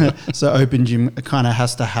 so open gym kind of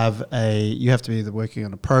has to have you have to be either working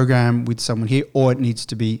on a program with someone here, or it needs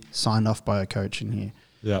to be signed off by a coach in here.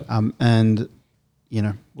 Yeah. And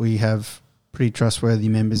we have pretty trustworthy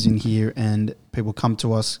members in here, and people come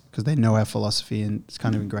to us because they know our philosophy and it's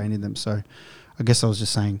kind of ingrained in them. So I guess I was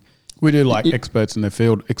just saying, we do like experts in their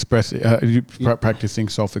field practicing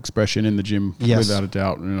self-expression in the gym, without a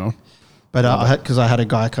doubt, But because I had a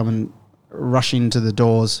guy come and rush into the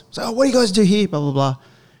doors, say, "Oh, what do you guys do here?" Blah blah blah.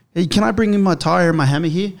 Hey, can I bring in my tire and my hammer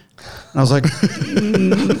here? And I was like,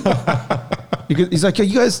 he's like, "Are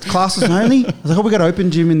you guys classes only?" I was like, "Oh, we got open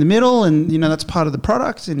gym in the middle, and that's part of the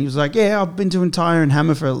product." And he was like, "Yeah, I've been doing tire and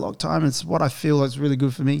hammer for a long time. It's what I feel is really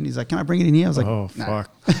good for me." And he's like, "Can I bring it in here?" I was like, "Oh, fuck."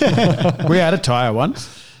 We had a tire once.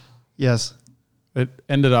 Yes. It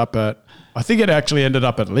ended up I think it actually ended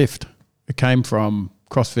up at Lift. It came from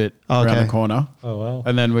CrossFit around the corner. Oh, wow.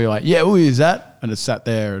 And then we were like, yeah, we'll use that. And it sat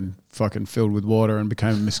there and fucking filled with water and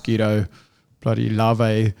became a mosquito bloody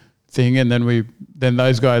larvae thing. And then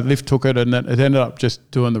those guys, Lift took it, and then it ended up just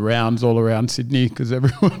doing the rounds all around Sydney because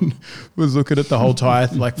everyone was looking at the whole tire,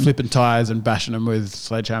 like flipping tires and bashing them with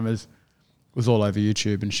sledgehammers. It was all over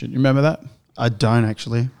YouTube and shit. You remember that? I don't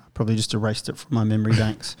actually. Probably just erased it from my memory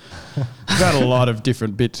banks. We've had a lot of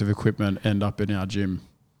different bits of equipment end up in our gym,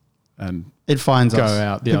 and it finds go us.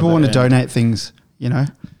 Out. People want to donate things, Yeah.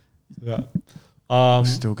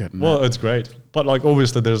 Still getting well, that. It's great, but like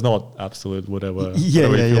obviously there's not absolute whatever.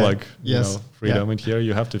 You feel like freedom in here.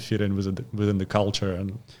 You have to fit in within the culture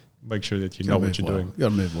and make sure that you know what you're doing. You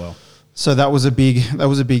gotta move well. So that was a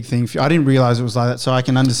big thing for you. I didn't realize it was like that. So I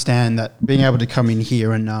can understand that being able to come in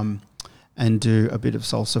here and do a bit of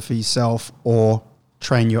salsa for yourself, or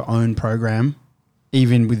train your own program,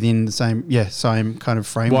 even within the same kind of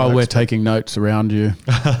framework. While we're taking notes around you.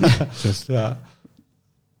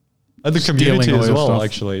 And the community as well, stuff.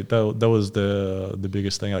 actually. That was the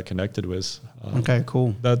biggest thing I connected with. Okay,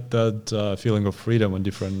 cool. That feeling of freedom and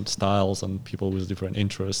different styles and people with different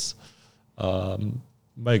interests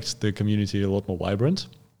makes the community a lot more vibrant.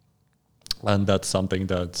 And that's something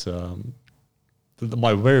that...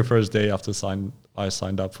 my very first day after I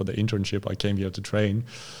signed up for the internship, I came here to train,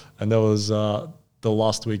 and that was the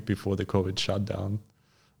last week before the COVID shutdown.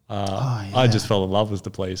 I just fell in love with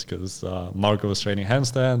the place because Marco was training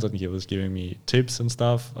handstands and he was giving me tips and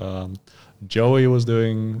stuff. Joey was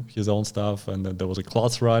doing his own stuff, and then there was a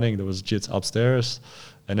class running. There was jits upstairs,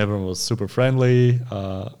 and everyone was super friendly,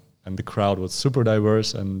 and the crowd was super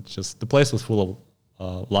diverse, and just the place was full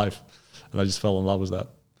of life, and I just fell in love with that.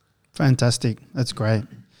 Fantastic. That's great.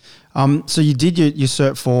 So you did your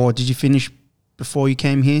Cert 4. Did you finish before you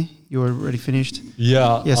came here? You were already finished?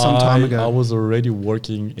 Yeah, some time ago. I was already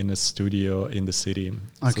working in a studio in the city.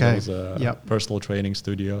 Okay. So it was a personal training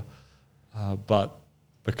studio, but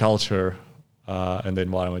the culture and the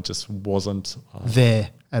environment just wasn't there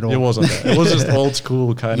at all. It wasn't there. It was just old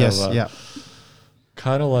school kind of. Yeah.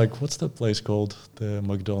 Kind of like, what's that place called? The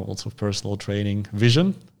McDonald's of personal training,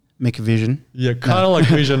 Vision. McVision. Yeah, kind of like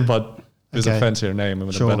Vision, but with Okay. a fancier name and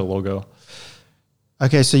with a better logo.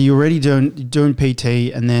 Okay, so you're already doing PT,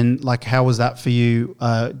 and then like, how was that for you?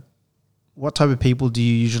 What type of people do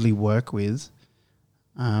you usually work with,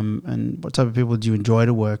 and what type of people do you enjoy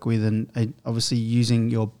to work with? And obviously, using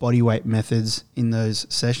your body weight methods in those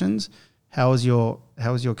sessions, how is your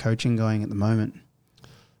coaching going at the moment?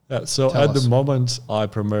 Yeah, so Tell at us. the moment, I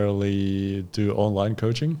primarily do online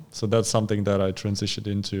coaching. So that's something that I transitioned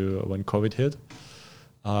into when COVID hit.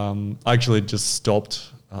 I actually just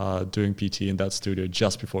stopped doing PT in that studio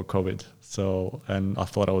just before COVID. So, and I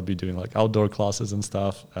thought I would be doing like outdoor classes and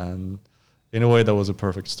stuff. And in a way, that was a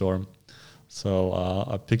perfect storm. So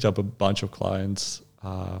I picked up a bunch of clients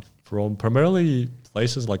from primarily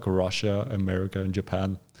places like Russia, America, and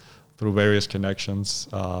Japan through various connections,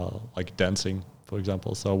 like dancing, for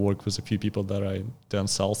example. So I work with a few people that I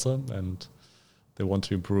dance salsa, and they want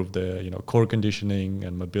to improve their core conditioning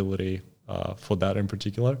and mobility for that in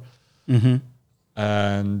particular. Mm-hmm.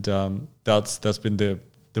 And that's been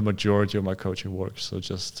the majority of my coaching work. So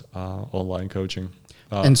just online coaching.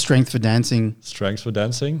 And strength for dancing. Strength for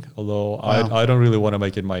dancing, although Wow. I don't really want to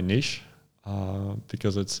make it my niche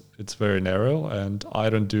because it's very narrow, and I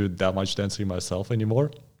don't do that much dancing myself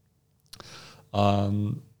anymore.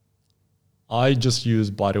 I just use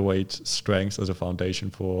body weight strength as a foundation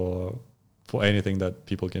for anything that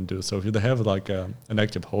people can do. So if they have like an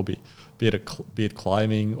active hobby, be it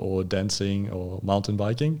climbing or dancing or mountain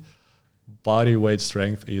biking, body weight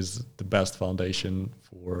strength is the best foundation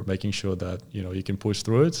for making sure that you can push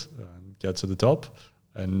through it and get to the top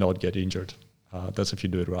and not get injured. That's if you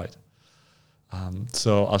do it right.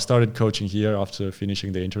 So I started coaching here after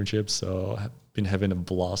finishing the internship. So I've been having a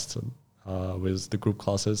blast with the group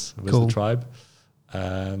classes with Cool. the tribe.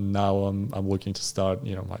 And now I'm looking to start,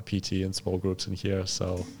 my PT and small groups in here.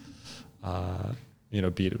 So,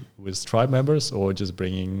 be it with tribe members or just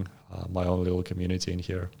bringing my own little community in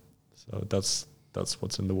here. So that's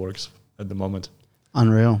what's in the works at the moment.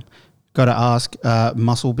 Unreal. Got to ask,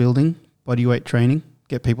 muscle building, body weight training.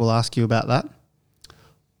 Get people ask you about that.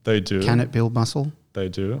 They do. Can it build muscle? They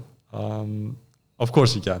do. Of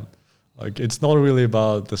course you can. Like, it's not really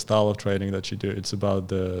about the style of training that you do. It's about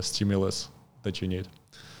the stimulus that you need.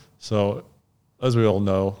 So, as we all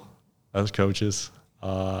know, as coaches,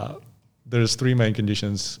 there's three main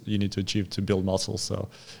conditions you need to achieve to build muscle. So,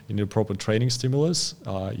 you need a proper training stimulus.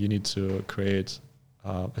 You need to create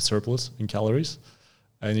a surplus in calories,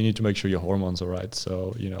 and you need to make sure your hormones are right.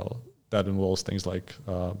 So, that involves things like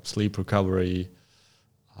sleep recovery,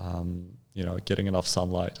 getting enough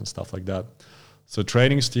sunlight and stuff like that. So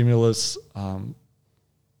training stimulus,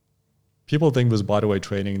 people think with body weight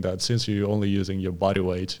training that since you're only using your body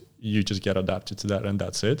weight, you just get adapted to that and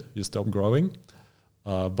that's it. You stop growing.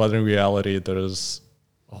 But in reality, there's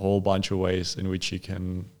a whole bunch of ways in which you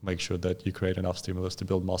can make sure that you create enough stimulus to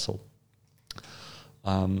build muscle.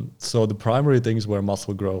 So the primary things where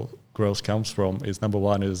muscle growth comes from is, number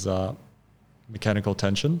one is mechanical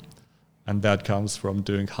tension. And that comes from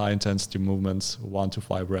doing high intensity movements, 1 to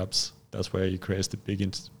 5 reps. That's where you create the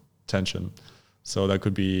big tension. So that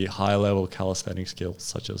could be high level calisthenic skills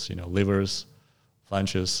such as, levers,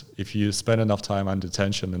 flanges. If you spend enough time under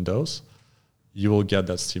tension in those, you will get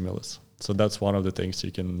that stimulus. So that's one of the things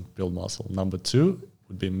you can build muscle. Number 2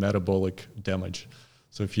 would be metabolic damage.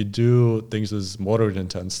 So if you do things with moderate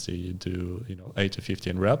intensity, you do 8 to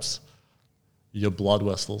 15 reps, your blood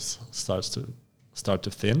vessels start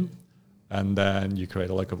to thin. And then you create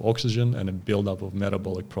a lack of oxygen and a buildup of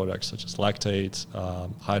metabolic products such as lactate,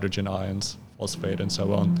 hydrogen ions, phosphate, and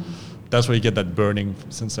so on. That's where you get that burning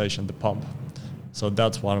sensation, the pump. So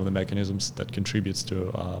that's one of the mechanisms that contributes to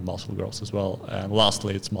muscle growth as well. And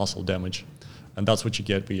lastly, it's muscle damage. And that's what you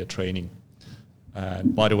get via training.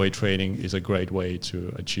 And body weight training is a great way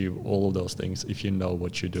to achieve all of those things if you know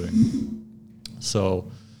what you're doing. So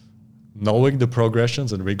knowing the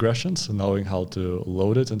progressions and regressions, knowing how to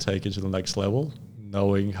load it and take it to the next level,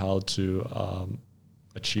 knowing how to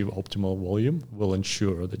achieve optimal volume will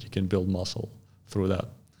ensure that you can build muscle through that.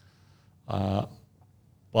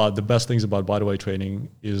 But the best things about bodyweight training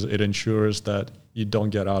is it ensures that you don't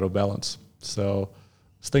get out of balance. So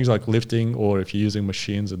it's things like lifting, or if you're using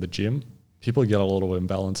machines at the gym, people get a lot of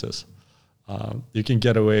imbalances. You can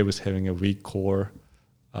get away with having a weak core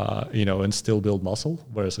and still build muscle.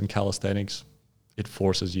 Whereas in calisthenics, it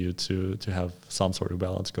forces you to have some sort of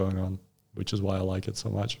balance going on, which is why I like it so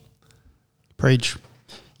much. Preach.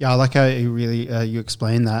 Yeah, I like how you really you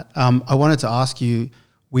explained that. I wanted to ask you,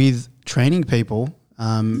 with training people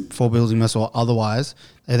for building muscle or otherwise,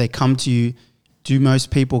 they come to you. Do most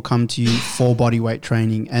people come to you for body weight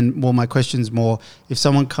training? And well, my question's more, if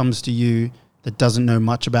someone comes to you that doesn't know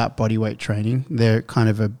much about body weight training, they're kind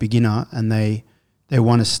of a beginner and they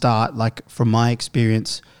want to start, like from my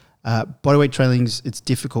experience, body weight training, it's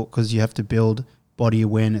difficult because you have to build body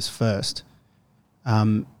awareness first.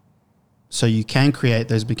 So you can create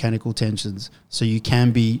those mechanical tensions. So you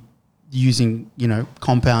can be using,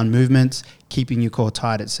 compound movements, keeping your core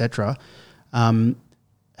tight, etc.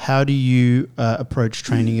 How do you approach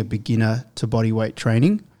training a beginner to body weight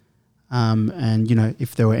training? And,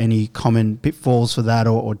 if there were any common pitfalls for that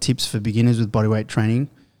or tips for beginners with body weight training,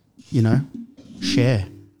 share.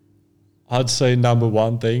 I'd say number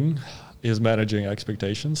one thing is managing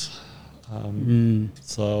expectations.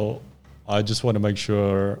 So I just want to make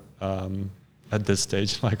sure at this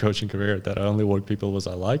stage in my coaching career that I only work people as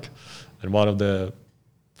I like. And one of the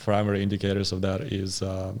primary indicators of that is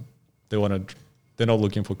they're not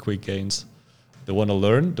looking for quick gains. They want to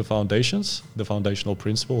learn the foundations, the foundational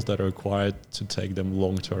principles that are required to take them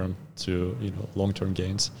long-term to long-term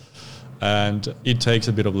gains. And it takes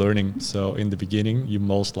a bit of learning. So in the beginning, you're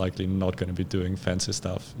most likely not going to be doing fancy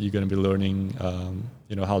stuff. You're going to be learning,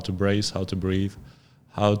 how to brace, how to breathe,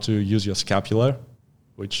 how to use your scapula,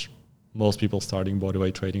 which most people starting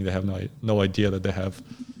bodyweight training, they have no idea that they have,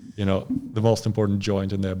 the most important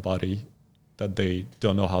joint in their body that they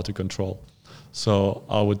don't know how to control. So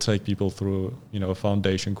I would take people through, a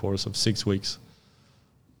foundation course of 6 weeks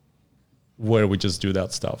where we just do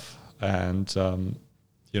that stuff. And,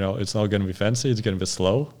 it's not going to be fancy. It's going to be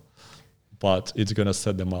slow, but it's going to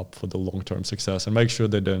set them up for the long-term success and make sure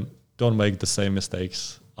they don't make the same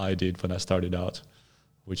mistakes I did when I started out,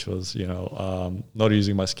 which was, not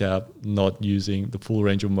using my scap, not using the full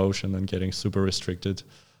range of motion and getting super restricted,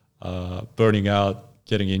 burning out,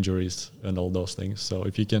 getting injuries and all those things. So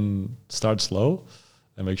if you can start slow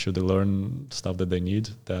and make sure they learn stuff that they need,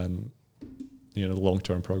 then, the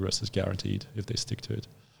long-term progress is guaranteed if they stick to it.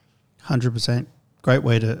 100%.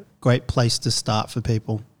 Great place to start for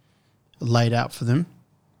people, laid out for them.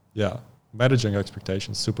 Yeah. Managing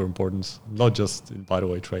expectations, super important, not just in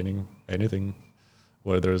bodyweight training, anything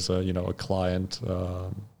where there's a client,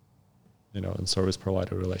 and service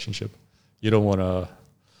provider relationship. You don't want to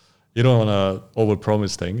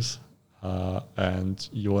overpromise things, and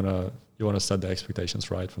you want to set the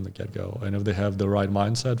expectations right from the get-go. And if they have the right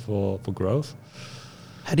mindset for growth.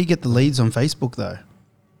 How do you get the leads on Facebook though,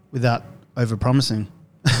 without overpromising?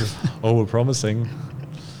 Overpromising,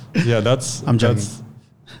 yeah, that's. I'm joking.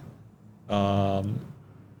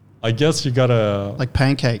 I guess you gotta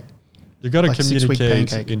pancake. You gotta like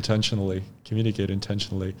communicate intentionally. Communicate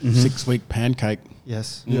intentionally. Mm-hmm. 6 week pancake.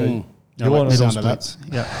 Yes. Yeah. I like the sound of that.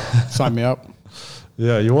 Yeah. Sign me up.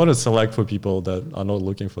 Yeah, you want to select for people that are not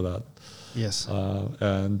looking for that. Yes.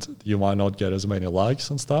 And you might not get as many likes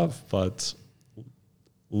and stuff, but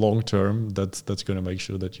long term, that's going to make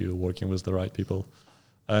sure that you're working with the right people.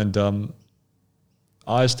 And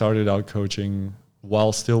I started out coaching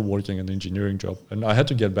while still working an engineering job, and I had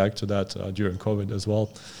to get back to that during COVID as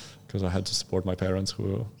well, because I had to support my parents who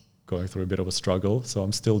were going through a bit of a struggle. So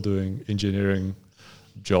I'm still doing engineering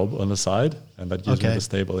job on the side, and that gives me the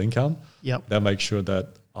stable income. Yep. That makes sure that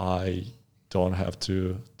I don't have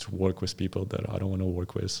to work with people that I don't want to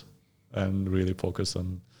work with, and really focus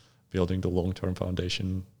on building the long-term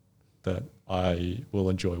foundation that I will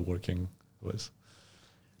enjoy working with.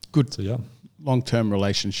 Good. So yeah. Long-term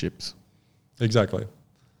relationships. Exactly.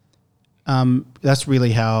 That's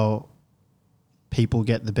really how people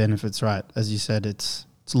get the benefits, right? As you said, it's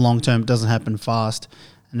long-term, it doesn't happen fast,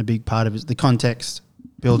 and a big part of it is the context,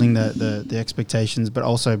 building the expectations, but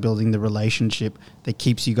also building the relationship that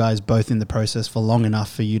keeps you guys both in the process for long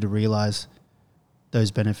enough for you to realize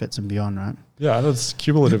those benefits and beyond, right? Yeah, and it's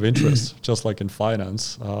cumulative interest, just like in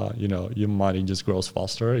finance. Your money just grows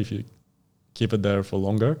faster if you keep it there for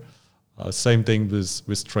longer. Same thing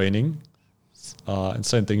with training, and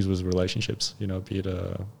same things with relationships. Be it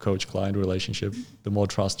a coach-client relationship, the more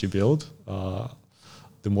trust you build,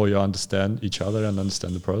 the more you understand each other and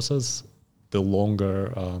understand the process, the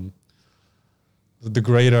longer, the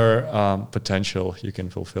greater potential you can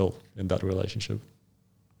fulfill in that relationship.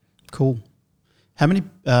 Cool. How many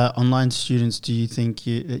online students do you think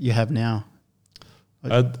you have now?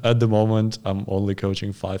 At the moment, I'm only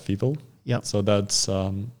coaching 5 people. Yep. So that's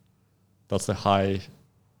the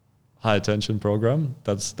high attention program.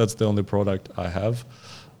 That's the only product I have,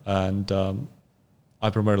 and I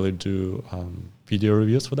primarily do video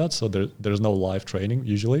reviews for that. So there's no live training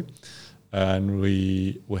usually, and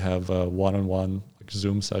we have a one-on-one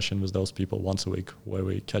Zoom session with those people once a week where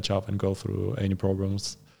we catch up and go through any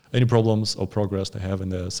problems or progress they have in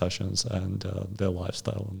their sessions and their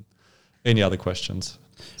lifestyle and any other questions,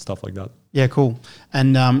 stuff like that. Yeah, cool.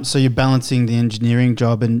 And so you're balancing the engineering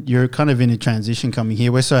job and you're kind of in a transition coming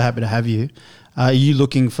here. We're so happy to have you. Are you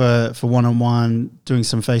looking for one-on-one, doing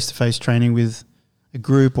some face-to-face training with a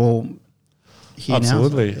group or here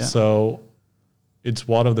Absolutely. now? Yeah. So it's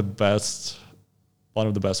one of the best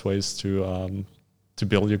ways to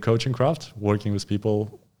build your coaching craft, working with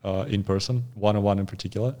people in person, one-on-one in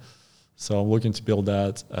particular. So I'm looking to build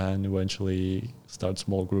that and eventually start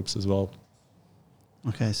small groups as well.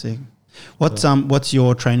 Okay, see. What's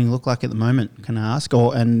your training look like at the moment? Can I ask?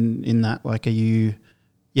 And in that, like, are you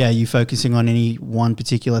focusing on any one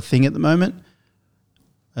particular thing at the moment?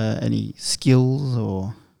 Any skills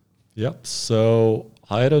or? Yep. So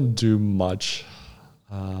I don't do much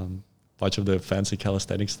of the fancy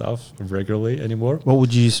calisthenic stuff regularly anymore. What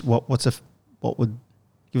would you? What would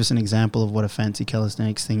give us an example of what a fancy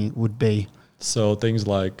calisthenics thing would be? So things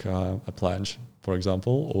like a planche, for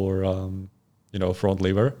example, or front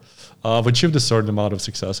lever. I've achieved a certain amount of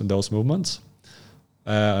success in those movements,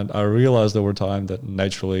 and I realized over time that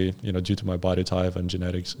naturally, due to my body type and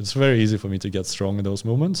genetics, it's very easy for me to get strong in those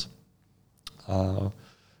movements,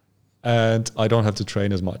 and I don't have to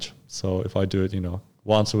train as much. So if I do it,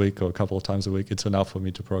 once a week or a couple of times a week, it's enough for me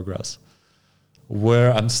to progress.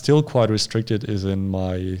 Where I'm still quite restricted is in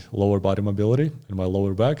my lower body mobility, in my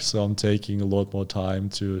lower back. So I'm taking a lot more time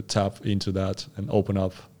to tap into that and open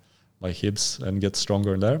up my hips and get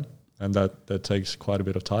stronger in there. And that takes quite a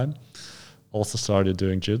bit of time. Also started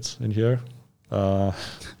doing jits in here.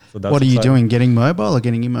 So that's what are you doing? Getting mobile or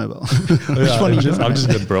getting immobile? Which one are you doing? I'm just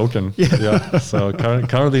get broken. Yeah. So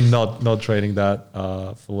currently not training that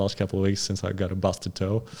for the last couple of weeks since I got a busted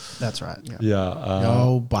toe. That's right.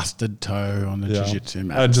 Yeah. Busted toe on the jiu-jitsu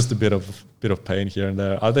mat. And just a bit of pain here and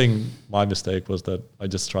there. I think my mistake was that I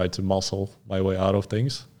just tried to muscle my way out of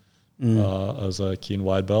things as a keen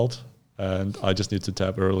white belt. And I just need to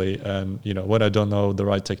tap early. And, when I don't know the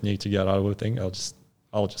right technique to get out of a thing,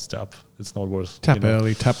 I'll just tap. It's not worth tap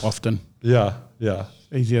early, tap often. Yeah.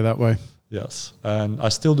 Easier that way. Yes, and I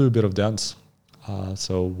still do a bit of dance.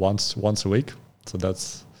 So once a week. So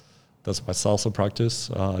that's my salsa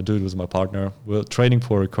practice. I do it with my partner. We're training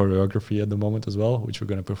for choreography at the moment as well, which we're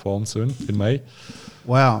going to perform soon in May.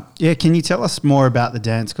 Wow. Yeah. Can you tell us more about the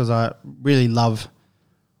dance? Because I really love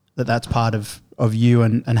that's part of you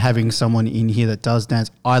and having someone in here that does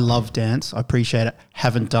dance. I love dance. I appreciate it.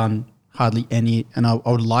 Haven't done hardly any, and I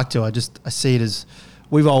would like to. I see it as,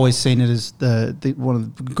 we've always seen it as the one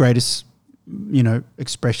of the greatest,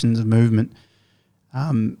 expressions of movement.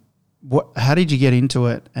 How did you get into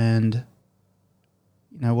it, and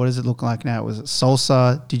what does it look like now? Was it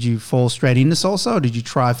salsa? Did you fall straight into salsa, or did you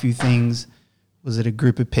try a few things? Was it a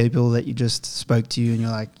group of people that you just spoke to you and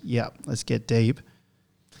you're like, yeah, let's get deep?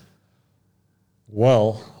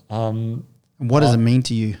 Well, and what does it mean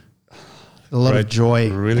to you? A lot of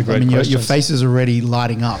joy. Really great questions. Your face is already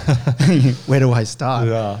lighting up. Where do I start?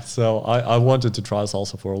 Yeah, so I wanted to try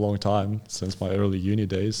salsa for a long time, since my early uni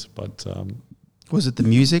days. But was it the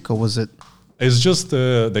music, or was it? It's just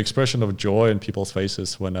the expression of joy in people's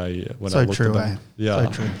faces when I looked at them. Yeah,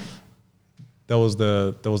 so true. That was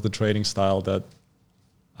the training style that.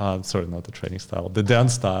 Sorry, not the training style. The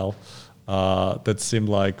dance style that seemed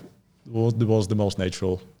like was the most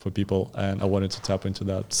natural for people, and I wanted to tap into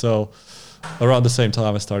that. So around the same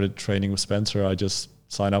time I started training with Spencer, I just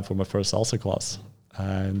signed up for my first salsa class,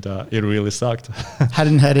 and it really sucked.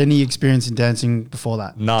 Hadn't had any experience in dancing before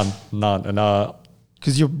that? None. And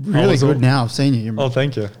because you're really good now. I've seen you.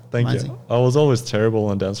 Thank you. I was always terrible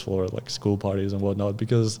on dance floor, like school parties and whatnot,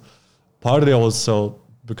 because partly I was so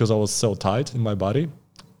tight in my body,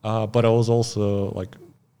 but I was also like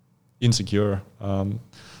insecure.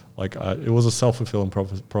 It was a self-fulfilling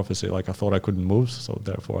prophecy. Like, I thought I couldn't move, so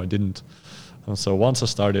therefore I didn't. And so once I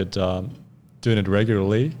started doing it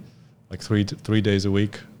regularly, like three days a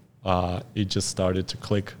week, it just started to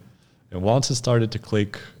click. And once it started to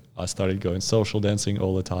click, I started going social dancing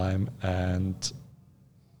all the time, and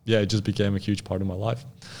it just became a huge part of my life.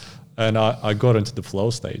 And I got into the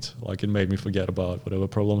flow state. Like, it made me forget about whatever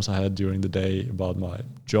problems I had during the day, about my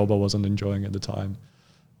job I wasn't enjoying at the time.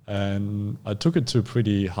 And I took it to a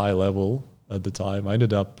pretty high level at the time. I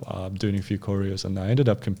ended up doing a few choreos, and I ended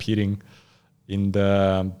up competing in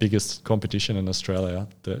the biggest competition in Australia.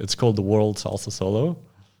 It's called the World Salsa Solo.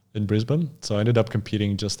 in Brisbane. So I ended up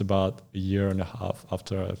competing just about a year and a half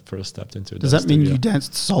after I first stepped into. Does that mean you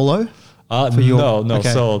danced solo? No.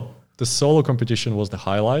 Okay. So the solo competition was the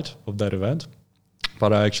highlight of that event,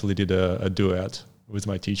 but I actually did a duet with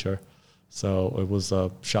my teacher. So it was a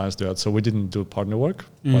Shine's duet. So we didn't do partner work,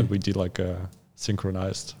 but we did like a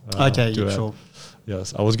synchronized Okay, duet. sure.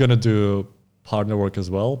 Yes, I was going to do partner work as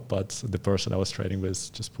well, but the person I was training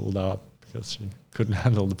with just pulled out because she couldn't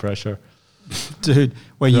handle the pressure. Dude,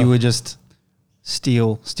 where you were just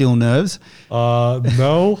steel nerves?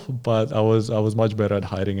 No, but I was much better at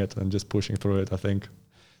hiding it and just pushing through it, I think.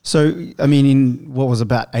 So, I mean, in what was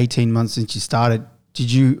about 18 months since you started,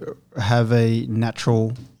 did you have a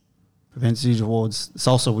natural propensity towards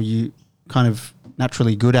salsa? Were you kind of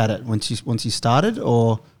naturally good at it once you started,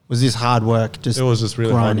 or was this hard work? It was just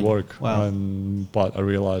really grinding? hard work. Wow. But I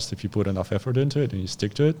realized if you put enough effort into it and you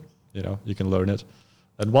stick to it, you can learn it.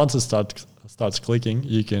 And once it starts clicking,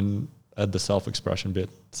 you can add the self-expression bit.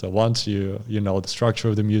 So once you know the structure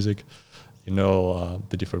of the music,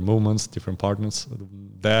 the different movements, different partners,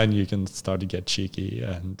 then you can start to get cheeky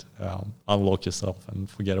and unlock yourself and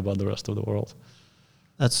forget about the rest of the world.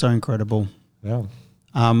 That's so incredible. Yeah.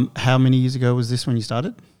 How many years ago was this when you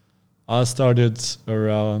started? I started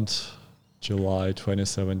around July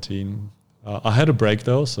 2017. I had a break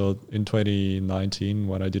though. So in 2019,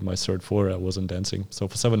 when I did my cert 4, I wasn't dancing. So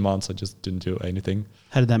for 7 months, I just didn't do anything.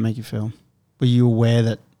 How did that make you feel? Were you aware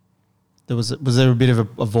that was there a bit of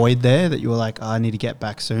a void there that you were like, I need to get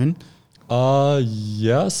back soon?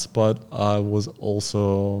 Yes, but I was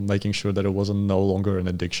also making sure that it wasn't no longer an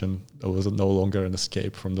addiction. It was no longer an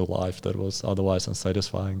escape from the life that was otherwise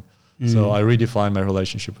unsatisfying. So I redefined my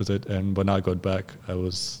relationship with it, and when I got back, I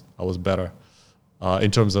was better in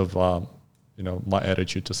terms of my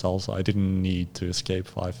attitude to salsa. I didn't need to escape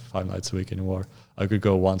five nights a week anymore. I could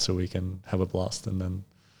go once a week and have a blast, and then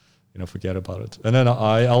forget about it. And then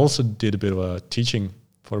I also did a bit of a teaching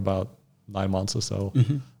for about 9 months or so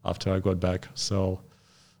after I got back. So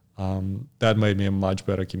that made me a much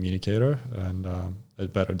better communicator and a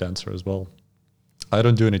better dancer as well. I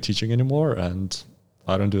don't do any teaching anymore, and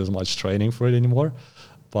I don't do as much training for it anymore,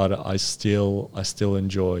 but I still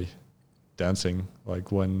enjoy dancing.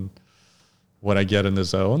 Like when I get in the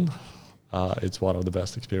zone, it's one of the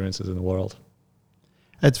best experiences in the world.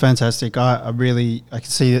 It's fantastic. I can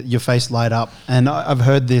see your face light up, and I've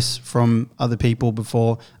heard this from other people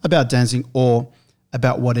before about dancing or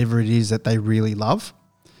about whatever it is that they really love.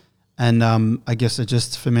 And I guess it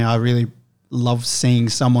just, for me, I really love seeing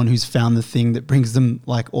someone who's found the thing that brings them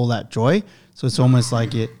like all that joy. So it's almost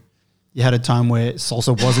like you had a time where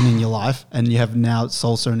salsa wasn't in your life, and you have now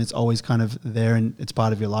salsa, and it's always kind of there and it's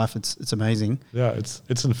part of your life. It's amazing. Yeah,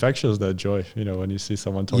 it's infectious, that joy, when you see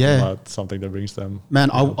someone talking about something that brings them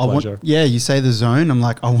pleasure. You say the zone, I'm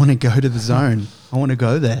like, I want to go to the zone. I want to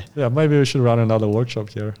go there. Yeah, maybe we should run another workshop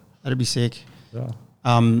here. That'd be sick. Yeah.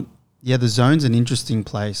 The zone's an interesting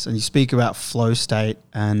place, and you speak about flow state,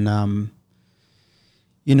 and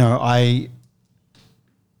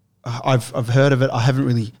I've heard of it. I haven't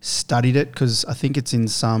really studied it because I think it's in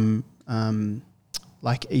some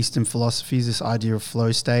like Eastern philosophies, this idea of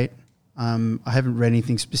flow state. I haven't read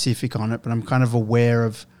anything specific on it, but I'm kind of aware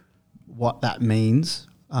of what that means.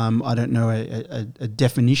 I don't know a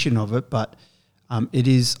definition of it, but it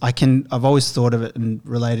is. I've always thought of it and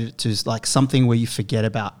related it to like something where you forget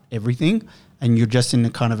about everything and you're just in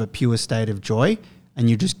a kind of a pure state of joy and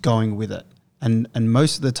you're just going with it. And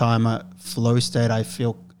most of the time, a flow state, I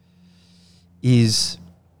feel, is,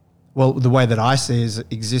 well, the way that I see it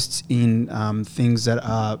exists in things that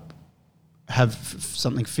have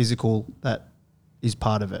something physical that is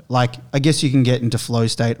part of it. Like, I guess you can get into flow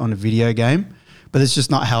state on a video game, but it's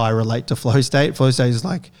just not how I relate to flow state. Flow state is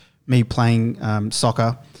like me playing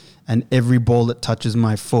soccer, and every ball that touches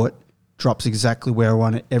my foot drops exactly where I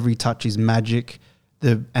want it. Every touch is magic.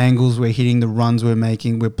 The angles we're hitting, the runs we're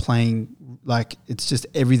making, we're playing, like, it's just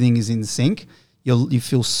everything is in sync. You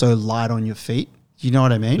feel so light on your feet. Do you know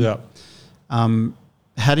what I mean? Yeah.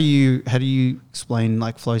 How do you explain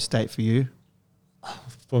like flow state for you?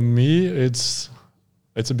 For me, it's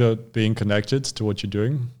about being connected to what you're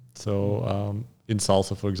doing. So in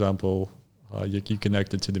salsa, for example, you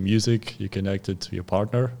connected to the music, you connected to your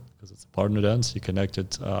partner because it's a partner dance. You connected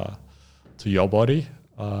to your body,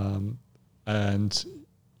 and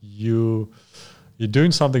you're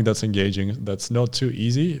doing something that's engaging, that's not too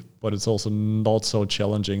easy, but it's also not so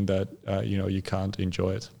challenging that you can't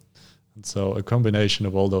enjoy it. And so a combination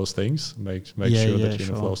of all those things makes sure that you're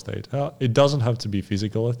in a flow state. It doesn't have to be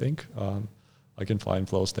physical, I think. I can find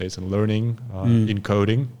flow states in learning, in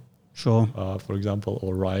coding, Sure. for example,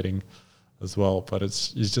 or writing. as well. But it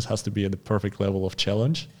just has to be at the perfect level of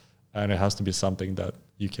challenge, and it has to be something that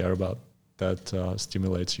you care about, that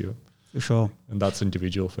stimulates you. For sure. And that's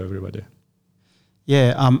individual for everybody.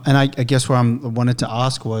 Yeah, and I guess what I wanted to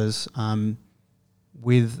ask was,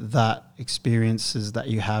 with that experiences that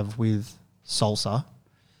you have with salsa,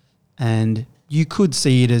 and you could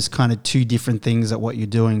see it as kind of two different things at what you're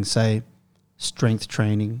doing, say strength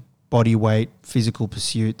training, body weight, physical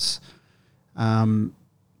pursuits.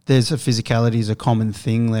 There's a physicality is a common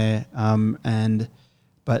thing there,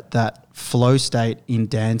 but that flow state in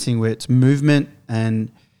dancing where it's movement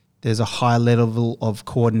and there's a high level of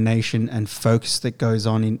coordination and focus that goes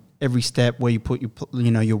on in every step where you put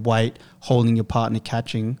your weight, holding your partner,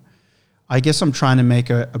 catching. I guess I'm trying to make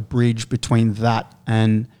a bridge between that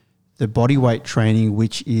and the body weight training,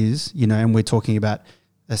 which is, and we're talking about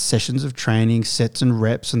sessions of training, sets and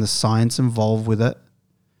reps and the science involved with it.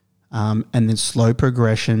 And then slow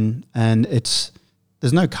progression, and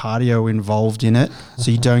there's no cardio involved in it.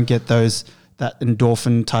 So you don't get that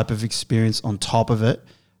endorphin type of experience on top of it.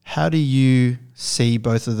 How do you see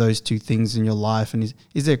both of those two things in your life? And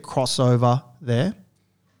is there crossover there?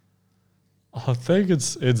 I think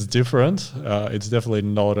it's different. It's definitely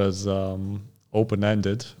not as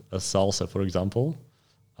open-ended as salsa, for example.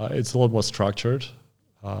 It's a lot more structured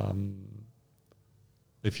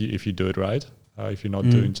if you do it right. If you're not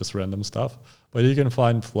doing just random stuff, but you can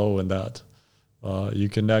find flow in that. You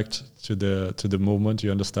connect to the movement. You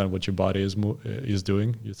understand what your body is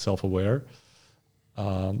doing. You're self-aware.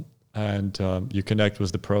 And you connect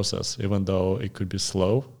with the process, even though it could be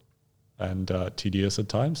slow and tedious at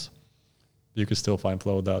times. You can still find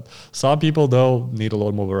flow with that. Some people, though, need a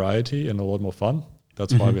lot more variety and a lot more fun.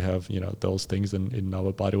 That's why we have those things in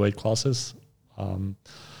our bodyweight classes.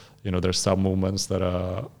 There's some movements that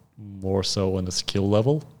are more so on the skill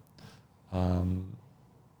level.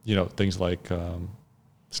 Things like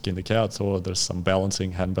skin the cats, or there's some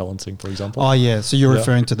balancing, hand balancing, for example. Oh yeah, so you're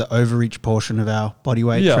referring to the overreach portion of our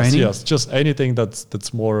bodyweight training? Yes, just anything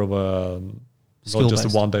that's more of a not just a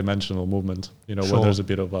one-dimensional movement. Where there's a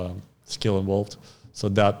bit of skill involved. So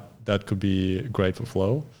that could be great for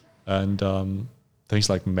flow. And things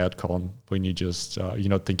like Metcon, when you just you're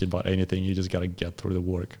not thinking about anything, you just got to get through the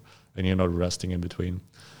work, and you're not resting in between.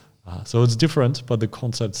 So it's different, but the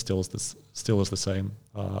concept still is the same.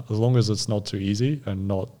 As long as it's not too easy and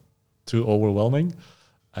not too overwhelming,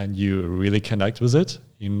 and you really connect with it,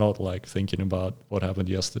 you're not like thinking about what happened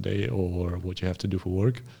yesterday or what you have to do for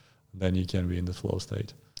work, then you can be in the flow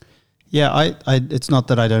state. Yeah, I it's not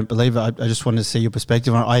that I don't believe it. I just wanted to see your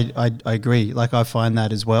perspective on it. I agree. Like, I find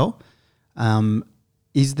that as well.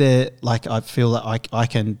 Is there, like, I feel that I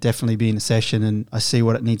can definitely be in a session and I see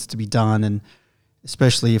what it needs to be done, and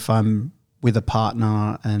especially if I'm with a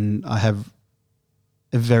partner and I have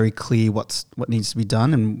a very clear what needs to be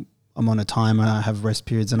done, and I'm on a timer, I have rest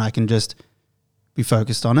periods, and I can just be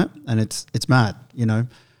focused on it, and it's mad,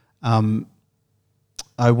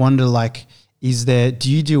 I wonder, like, do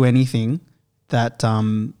you do anything that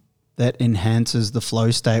that enhances the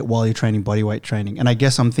flow state while you're training bodyweight training? And I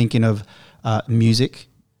guess I'm thinking of music.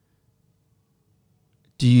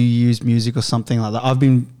 Do you use music or something like that? I've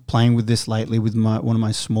been playing with this lately with one of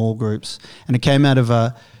my small groups, and it came out of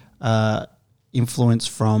a influence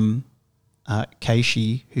from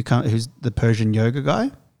Keishi, who's the Persian yoga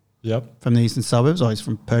guy. Yep. From the eastern suburbs. Oh, he's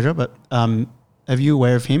from Persia, but are you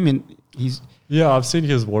aware of him? Yeah, I've seen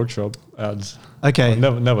his workshop ads. Okay.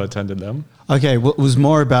 I've never attended them. Okay, well, it was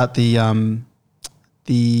more about the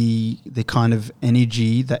kind of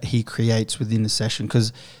energy that he creates within the session,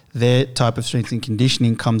 because their type of strength and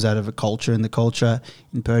conditioning comes out of a culture, and the culture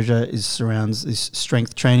in Persia surrounds this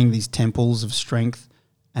strength training, these temples of strength,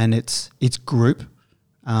 and it's group,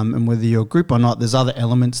 and whether you're a group or not, there's other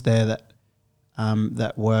elements there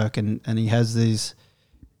that work, and he has these,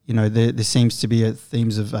 there seems to be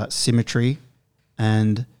themes of symmetry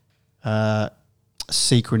and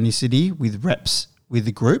synchronicity with reps with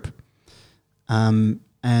the group. And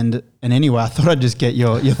anyway, I thought I'd just get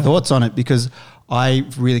your thoughts on it, because I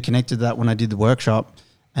really connected to that when I did the workshop,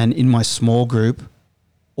 and in my small group,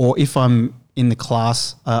 or if I'm in the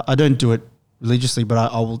class, I don't do it religiously, but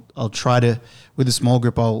I'll try to, with a small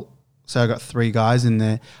group, I'll say I got 3 guys in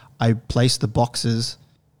there. I place the boxes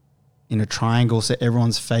in a triangle so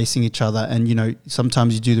everyone's facing each other, and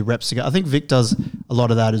sometimes you do the reps together. I think Vic does a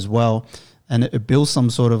lot of that as well, and it builds some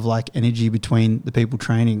sort of like energy between the people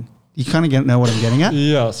training. You kind of know what I'm getting at?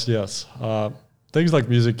 Yes. Things like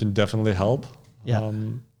music can definitely help. Yeah.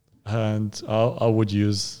 And I would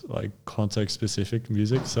use like context specific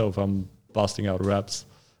music. So if I'm busting out reps,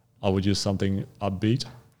 I would use something upbeat,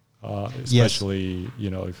 especially,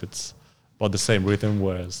 if it's but the same rhythm,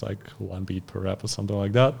 where it's like 1 beat per rep or something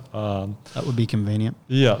like that. That would be convenient.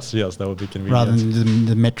 Yes, that would be convenient. Rather than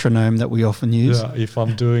the metronome that we often use. Yeah, if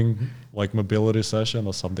I'm doing like mobility session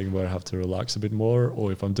or something where I have to relax a bit more,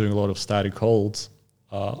 or if I'm doing a lot of static holds,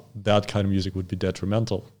 that kind of music would be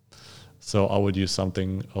detrimental. So I would use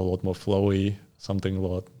something a lot more flowy, something a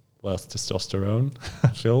lot less testosterone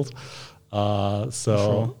filled.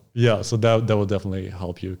 So that will definitely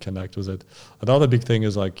help you connect with it. Another big thing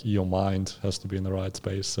is like your mind has to be in the right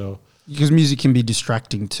space. So because music can be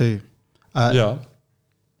distracting too.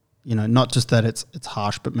 You know, not just that it's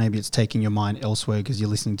harsh, but maybe it's taking your mind elsewhere because you're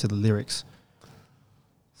listening to the lyrics.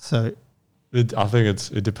 So I think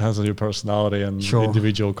it depends on your personality and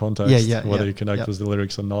individual context, whether you connect with the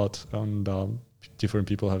lyrics or not. And different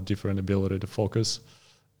people have different ability to focus.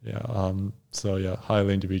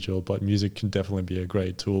 Highly individual, but music can definitely be a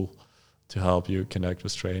great tool to help you connect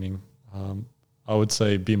with training. I would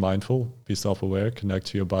say be mindful, be self-aware, connect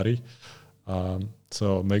to your body.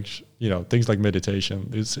 So things like meditation,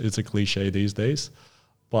 it's a cliche these days,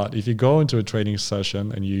 but if you go into a training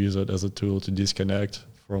session and you use it as a tool to disconnect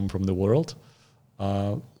from the world,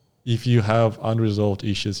 if you have unresolved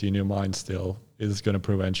issues in your mind still, it's going to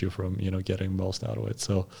prevent you from, getting most out of it.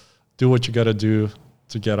 So do what you got to do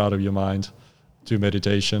to get out of your mind, do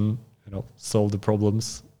meditation, solve the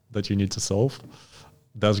problems that you need to solve.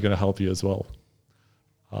 That's going to help you as well.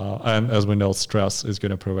 And as we know, stress is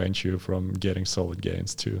going to prevent you from getting solid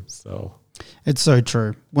gains too. So it's so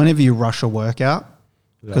true. Whenever you rush a workout,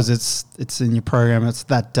 because it's in your program, it's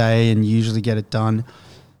that day and you usually get it done,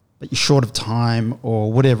 but you're short of time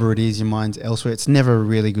or whatever it is, your mind's elsewhere. It's never a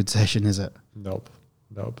really good session, is it? Nope.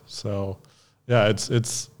 So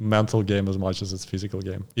it's mental game as much as it's physical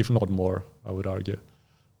game, if not more, I would argue.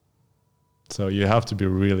 So you have to be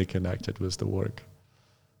really connected with the work.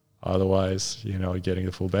 Otherwise, getting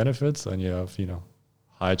the full benefits, and you have,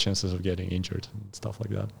 higher chances of getting injured and stuff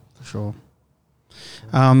like that. For sure.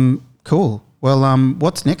 Cool. Well,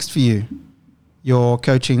 what's next for you? You're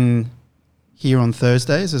coaching here on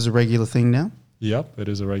Thursdays as a regular thing now? Yep, it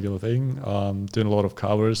is a regular thing. Doing a lot of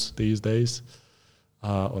covers these days,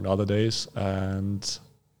 on other days. And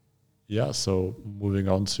so moving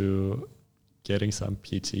on to getting some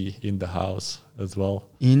PT in the house as well.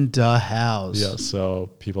 In the house. Yeah, so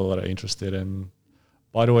people that are interested in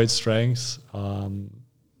bodyweight strengths,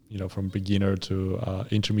 from beginner to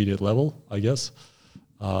intermediate level, I guess.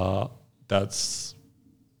 That's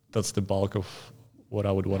the bulk of what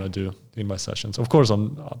I would want to do in my sessions. Of course,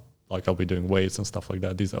 I'll be doing weights and stuff like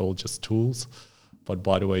that. These are all just tools, but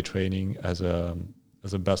bodyweight training as a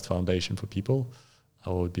best foundation for people, I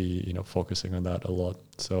would be, focusing on that a lot.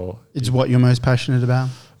 So it's what you're most passionate about?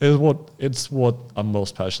 It's what I'm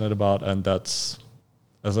most passionate about, and that's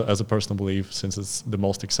as a personal belief, since it's the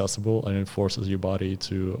most accessible and it forces your body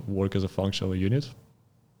to work as a functional unit.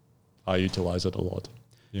 I utilize it a lot,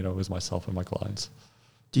 with myself and my clients.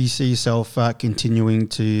 Do you see yourself continuing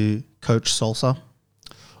to coach salsa?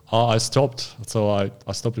 I stopped. So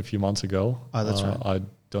I stopped a few months ago. Oh, that's right. I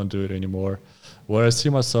don't do it anymore. Where I see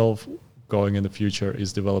myself going in the future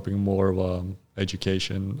is developing more of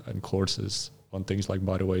education and courses on things like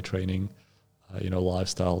bodyweight training,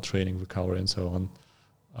 lifestyle training, recovery, and so on.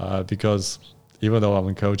 Because even though I'm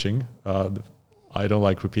in coaching, I don't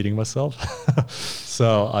like repeating myself.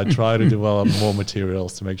 So I try to develop more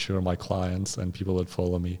materials to make sure my clients and people that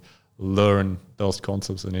follow me learn those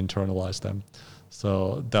concepts and internalize them.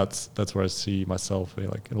 So that's where I see myself in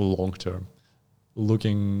the long term,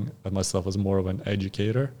 looking at myself as more of an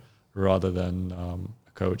educator rather than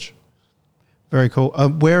a coach. Very cool.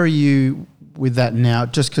 Where are you with that now?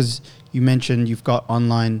 Just because you mentioned you've got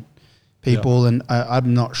online people, and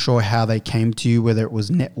I'm not sure how they came to you, whether it was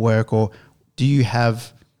network or do you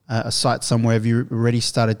have a site somewhere? Have you already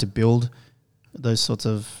started to build those sorts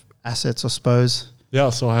of assets, I suppose? Yeah,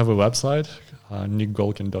 so I have a website,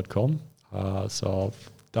 nickgolkin.com. So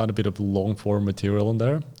I've done a bit of long form material in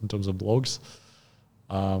there in terms of blogs.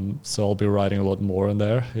 So I'll be writing a lot more in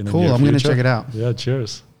there in the near future. I'm going to check it out. Yeah,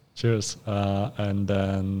 cheers. And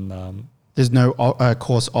then there's no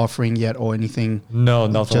course offering yet or anything. No,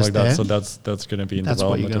 nothing like that. There? So that's going to be in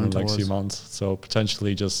development in the next few months. So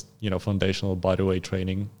potentially just foundational bodyweight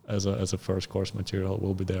training as a first course material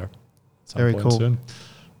will be there. Very cool. Soon.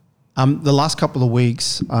 The last couple of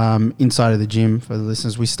weeks inside of the gym, for the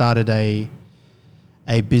listeners, we started a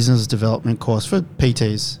business development course for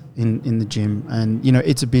PTs in the gym, and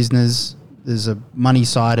it's a business. There's a money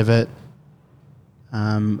side of it,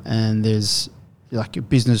 and there's like a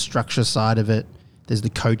business structure side of it. There's the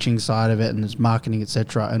coaching side of it, and there's marketing,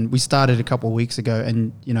 etc. And we started a couple of weeks ago,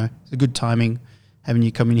 and it's a good timing having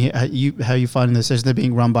you come in here. How are you finding the session? They're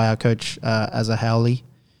being run by our coach, Azza Howley.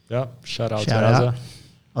 Yeah, shout out to Shout Azza.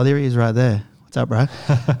 Oh, there he is right there. What's up, bro?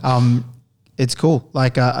 It's cool.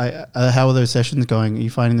 Like, how are those sessions going? Are you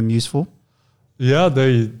finding them useful? Yeah,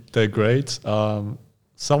 they're great. Some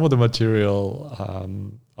of the material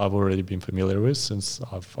I've already been familiar with since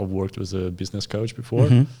I've worked with a business coach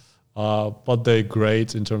before. But they're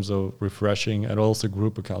great in terms of refreshing and also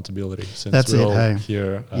group accountability. Since That's we're it, all hey.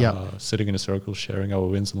 here sitting in a circle, sharing our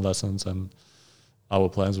wins and lessons and our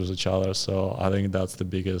plans with each other. So I think that's the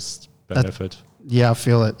biggest benefit. Yeah, I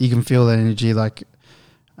feel it. You can feel that energy, like,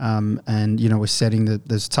 and you know, we're setting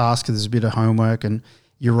there's tasks, there's a bit of homework, and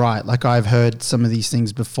you're right. Like, I've heard some of these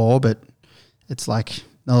things before, but it's like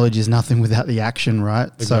knowledge is nothing without the action, right?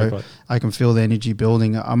 Exactly. So I can feel the energy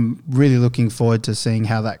building. I'm really looking forward to seeing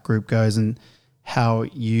how that group goes and how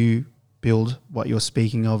you build what you're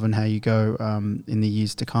speaking of and how you go in the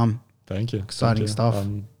years to come. Thank you. Exciting stuff.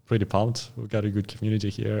 I'm pretty pumped. We've got a good community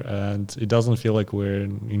here, and it doesn't feel like we're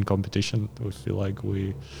in competition. We feel like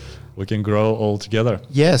we can grow all together.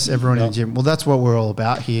 Yes, everyone in the gym. Well, that's what we're all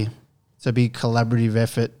about here. It's a big collaborative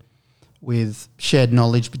effort with shared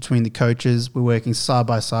knowledge between the coaches. We're working side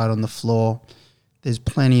by side on the floor. There's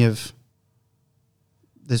plenty of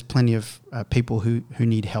people who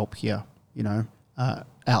need help here, you know,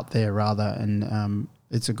 out there rather. And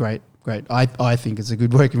it's a great. I think it's a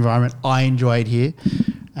good work environment. I enjoy it here,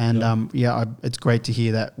 and it's great to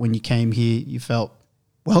hear that when you came here, you felt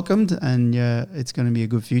welcomed, and it's going to be a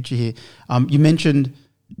good future here. You mentioned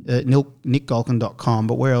nickgolkin.com,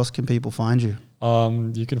 but where else can people find you?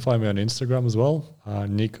 You can find me on Instagram as well,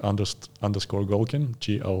 Nick_Golkin,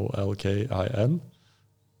 GOLKIN,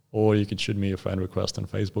 or you can shoot me a friend request on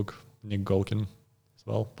Facebook, Nick Golkin as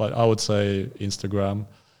well. But I would say Instagram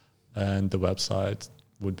and the website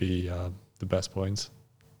would be the best points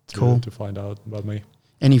to find out about me.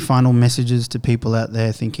 Any final messages to people out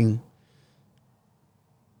there thinking,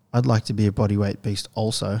 I'd like to be a bodyweight beast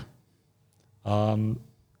also?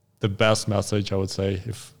 The best message, I would say,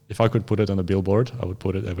 if I could put it on a billboard, I would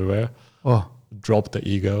put it everywhere. Oh, Drop the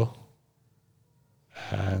ego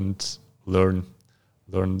and learn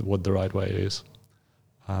what the right way is.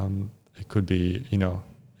 It could be,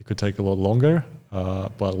 it could take a lot longer,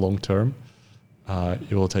 but long term,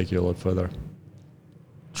 it will take you a lot further.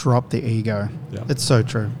 drop the ego. Yeah. It's so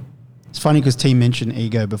true. It's funny because T mentioned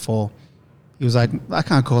ego before. He was like, I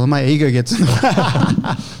can't call him. My ego gets in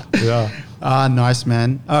the way. Yeah. Nice,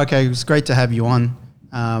 man. Okay, it was great to have you on.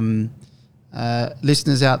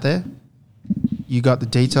 Listeners out there, you got the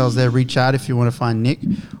details there. Reach out if you want to find Nick,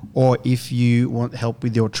 or if you want help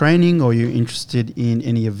with your training, or you're interested in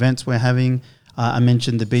any events we're having. I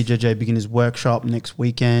mentioned the BJJ Beginners Workshop next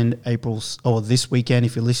weekend, this weekend,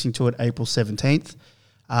 if you're listening to it, April 17th.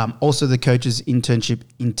 Also the Coaches Internship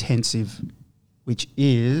Intensive, which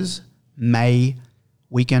is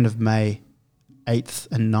weekend of May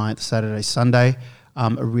 8th and 9th, Saturday, Sunday.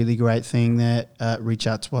 A really great thing there. Reach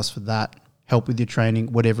out to us for that. Help with your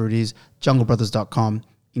training, whatever it is. JungleBrothers.com,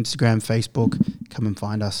 Instagram, Facebook. Come and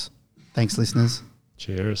find us. Thanks, listeners.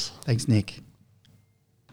 Cheers. Thanks, Nick.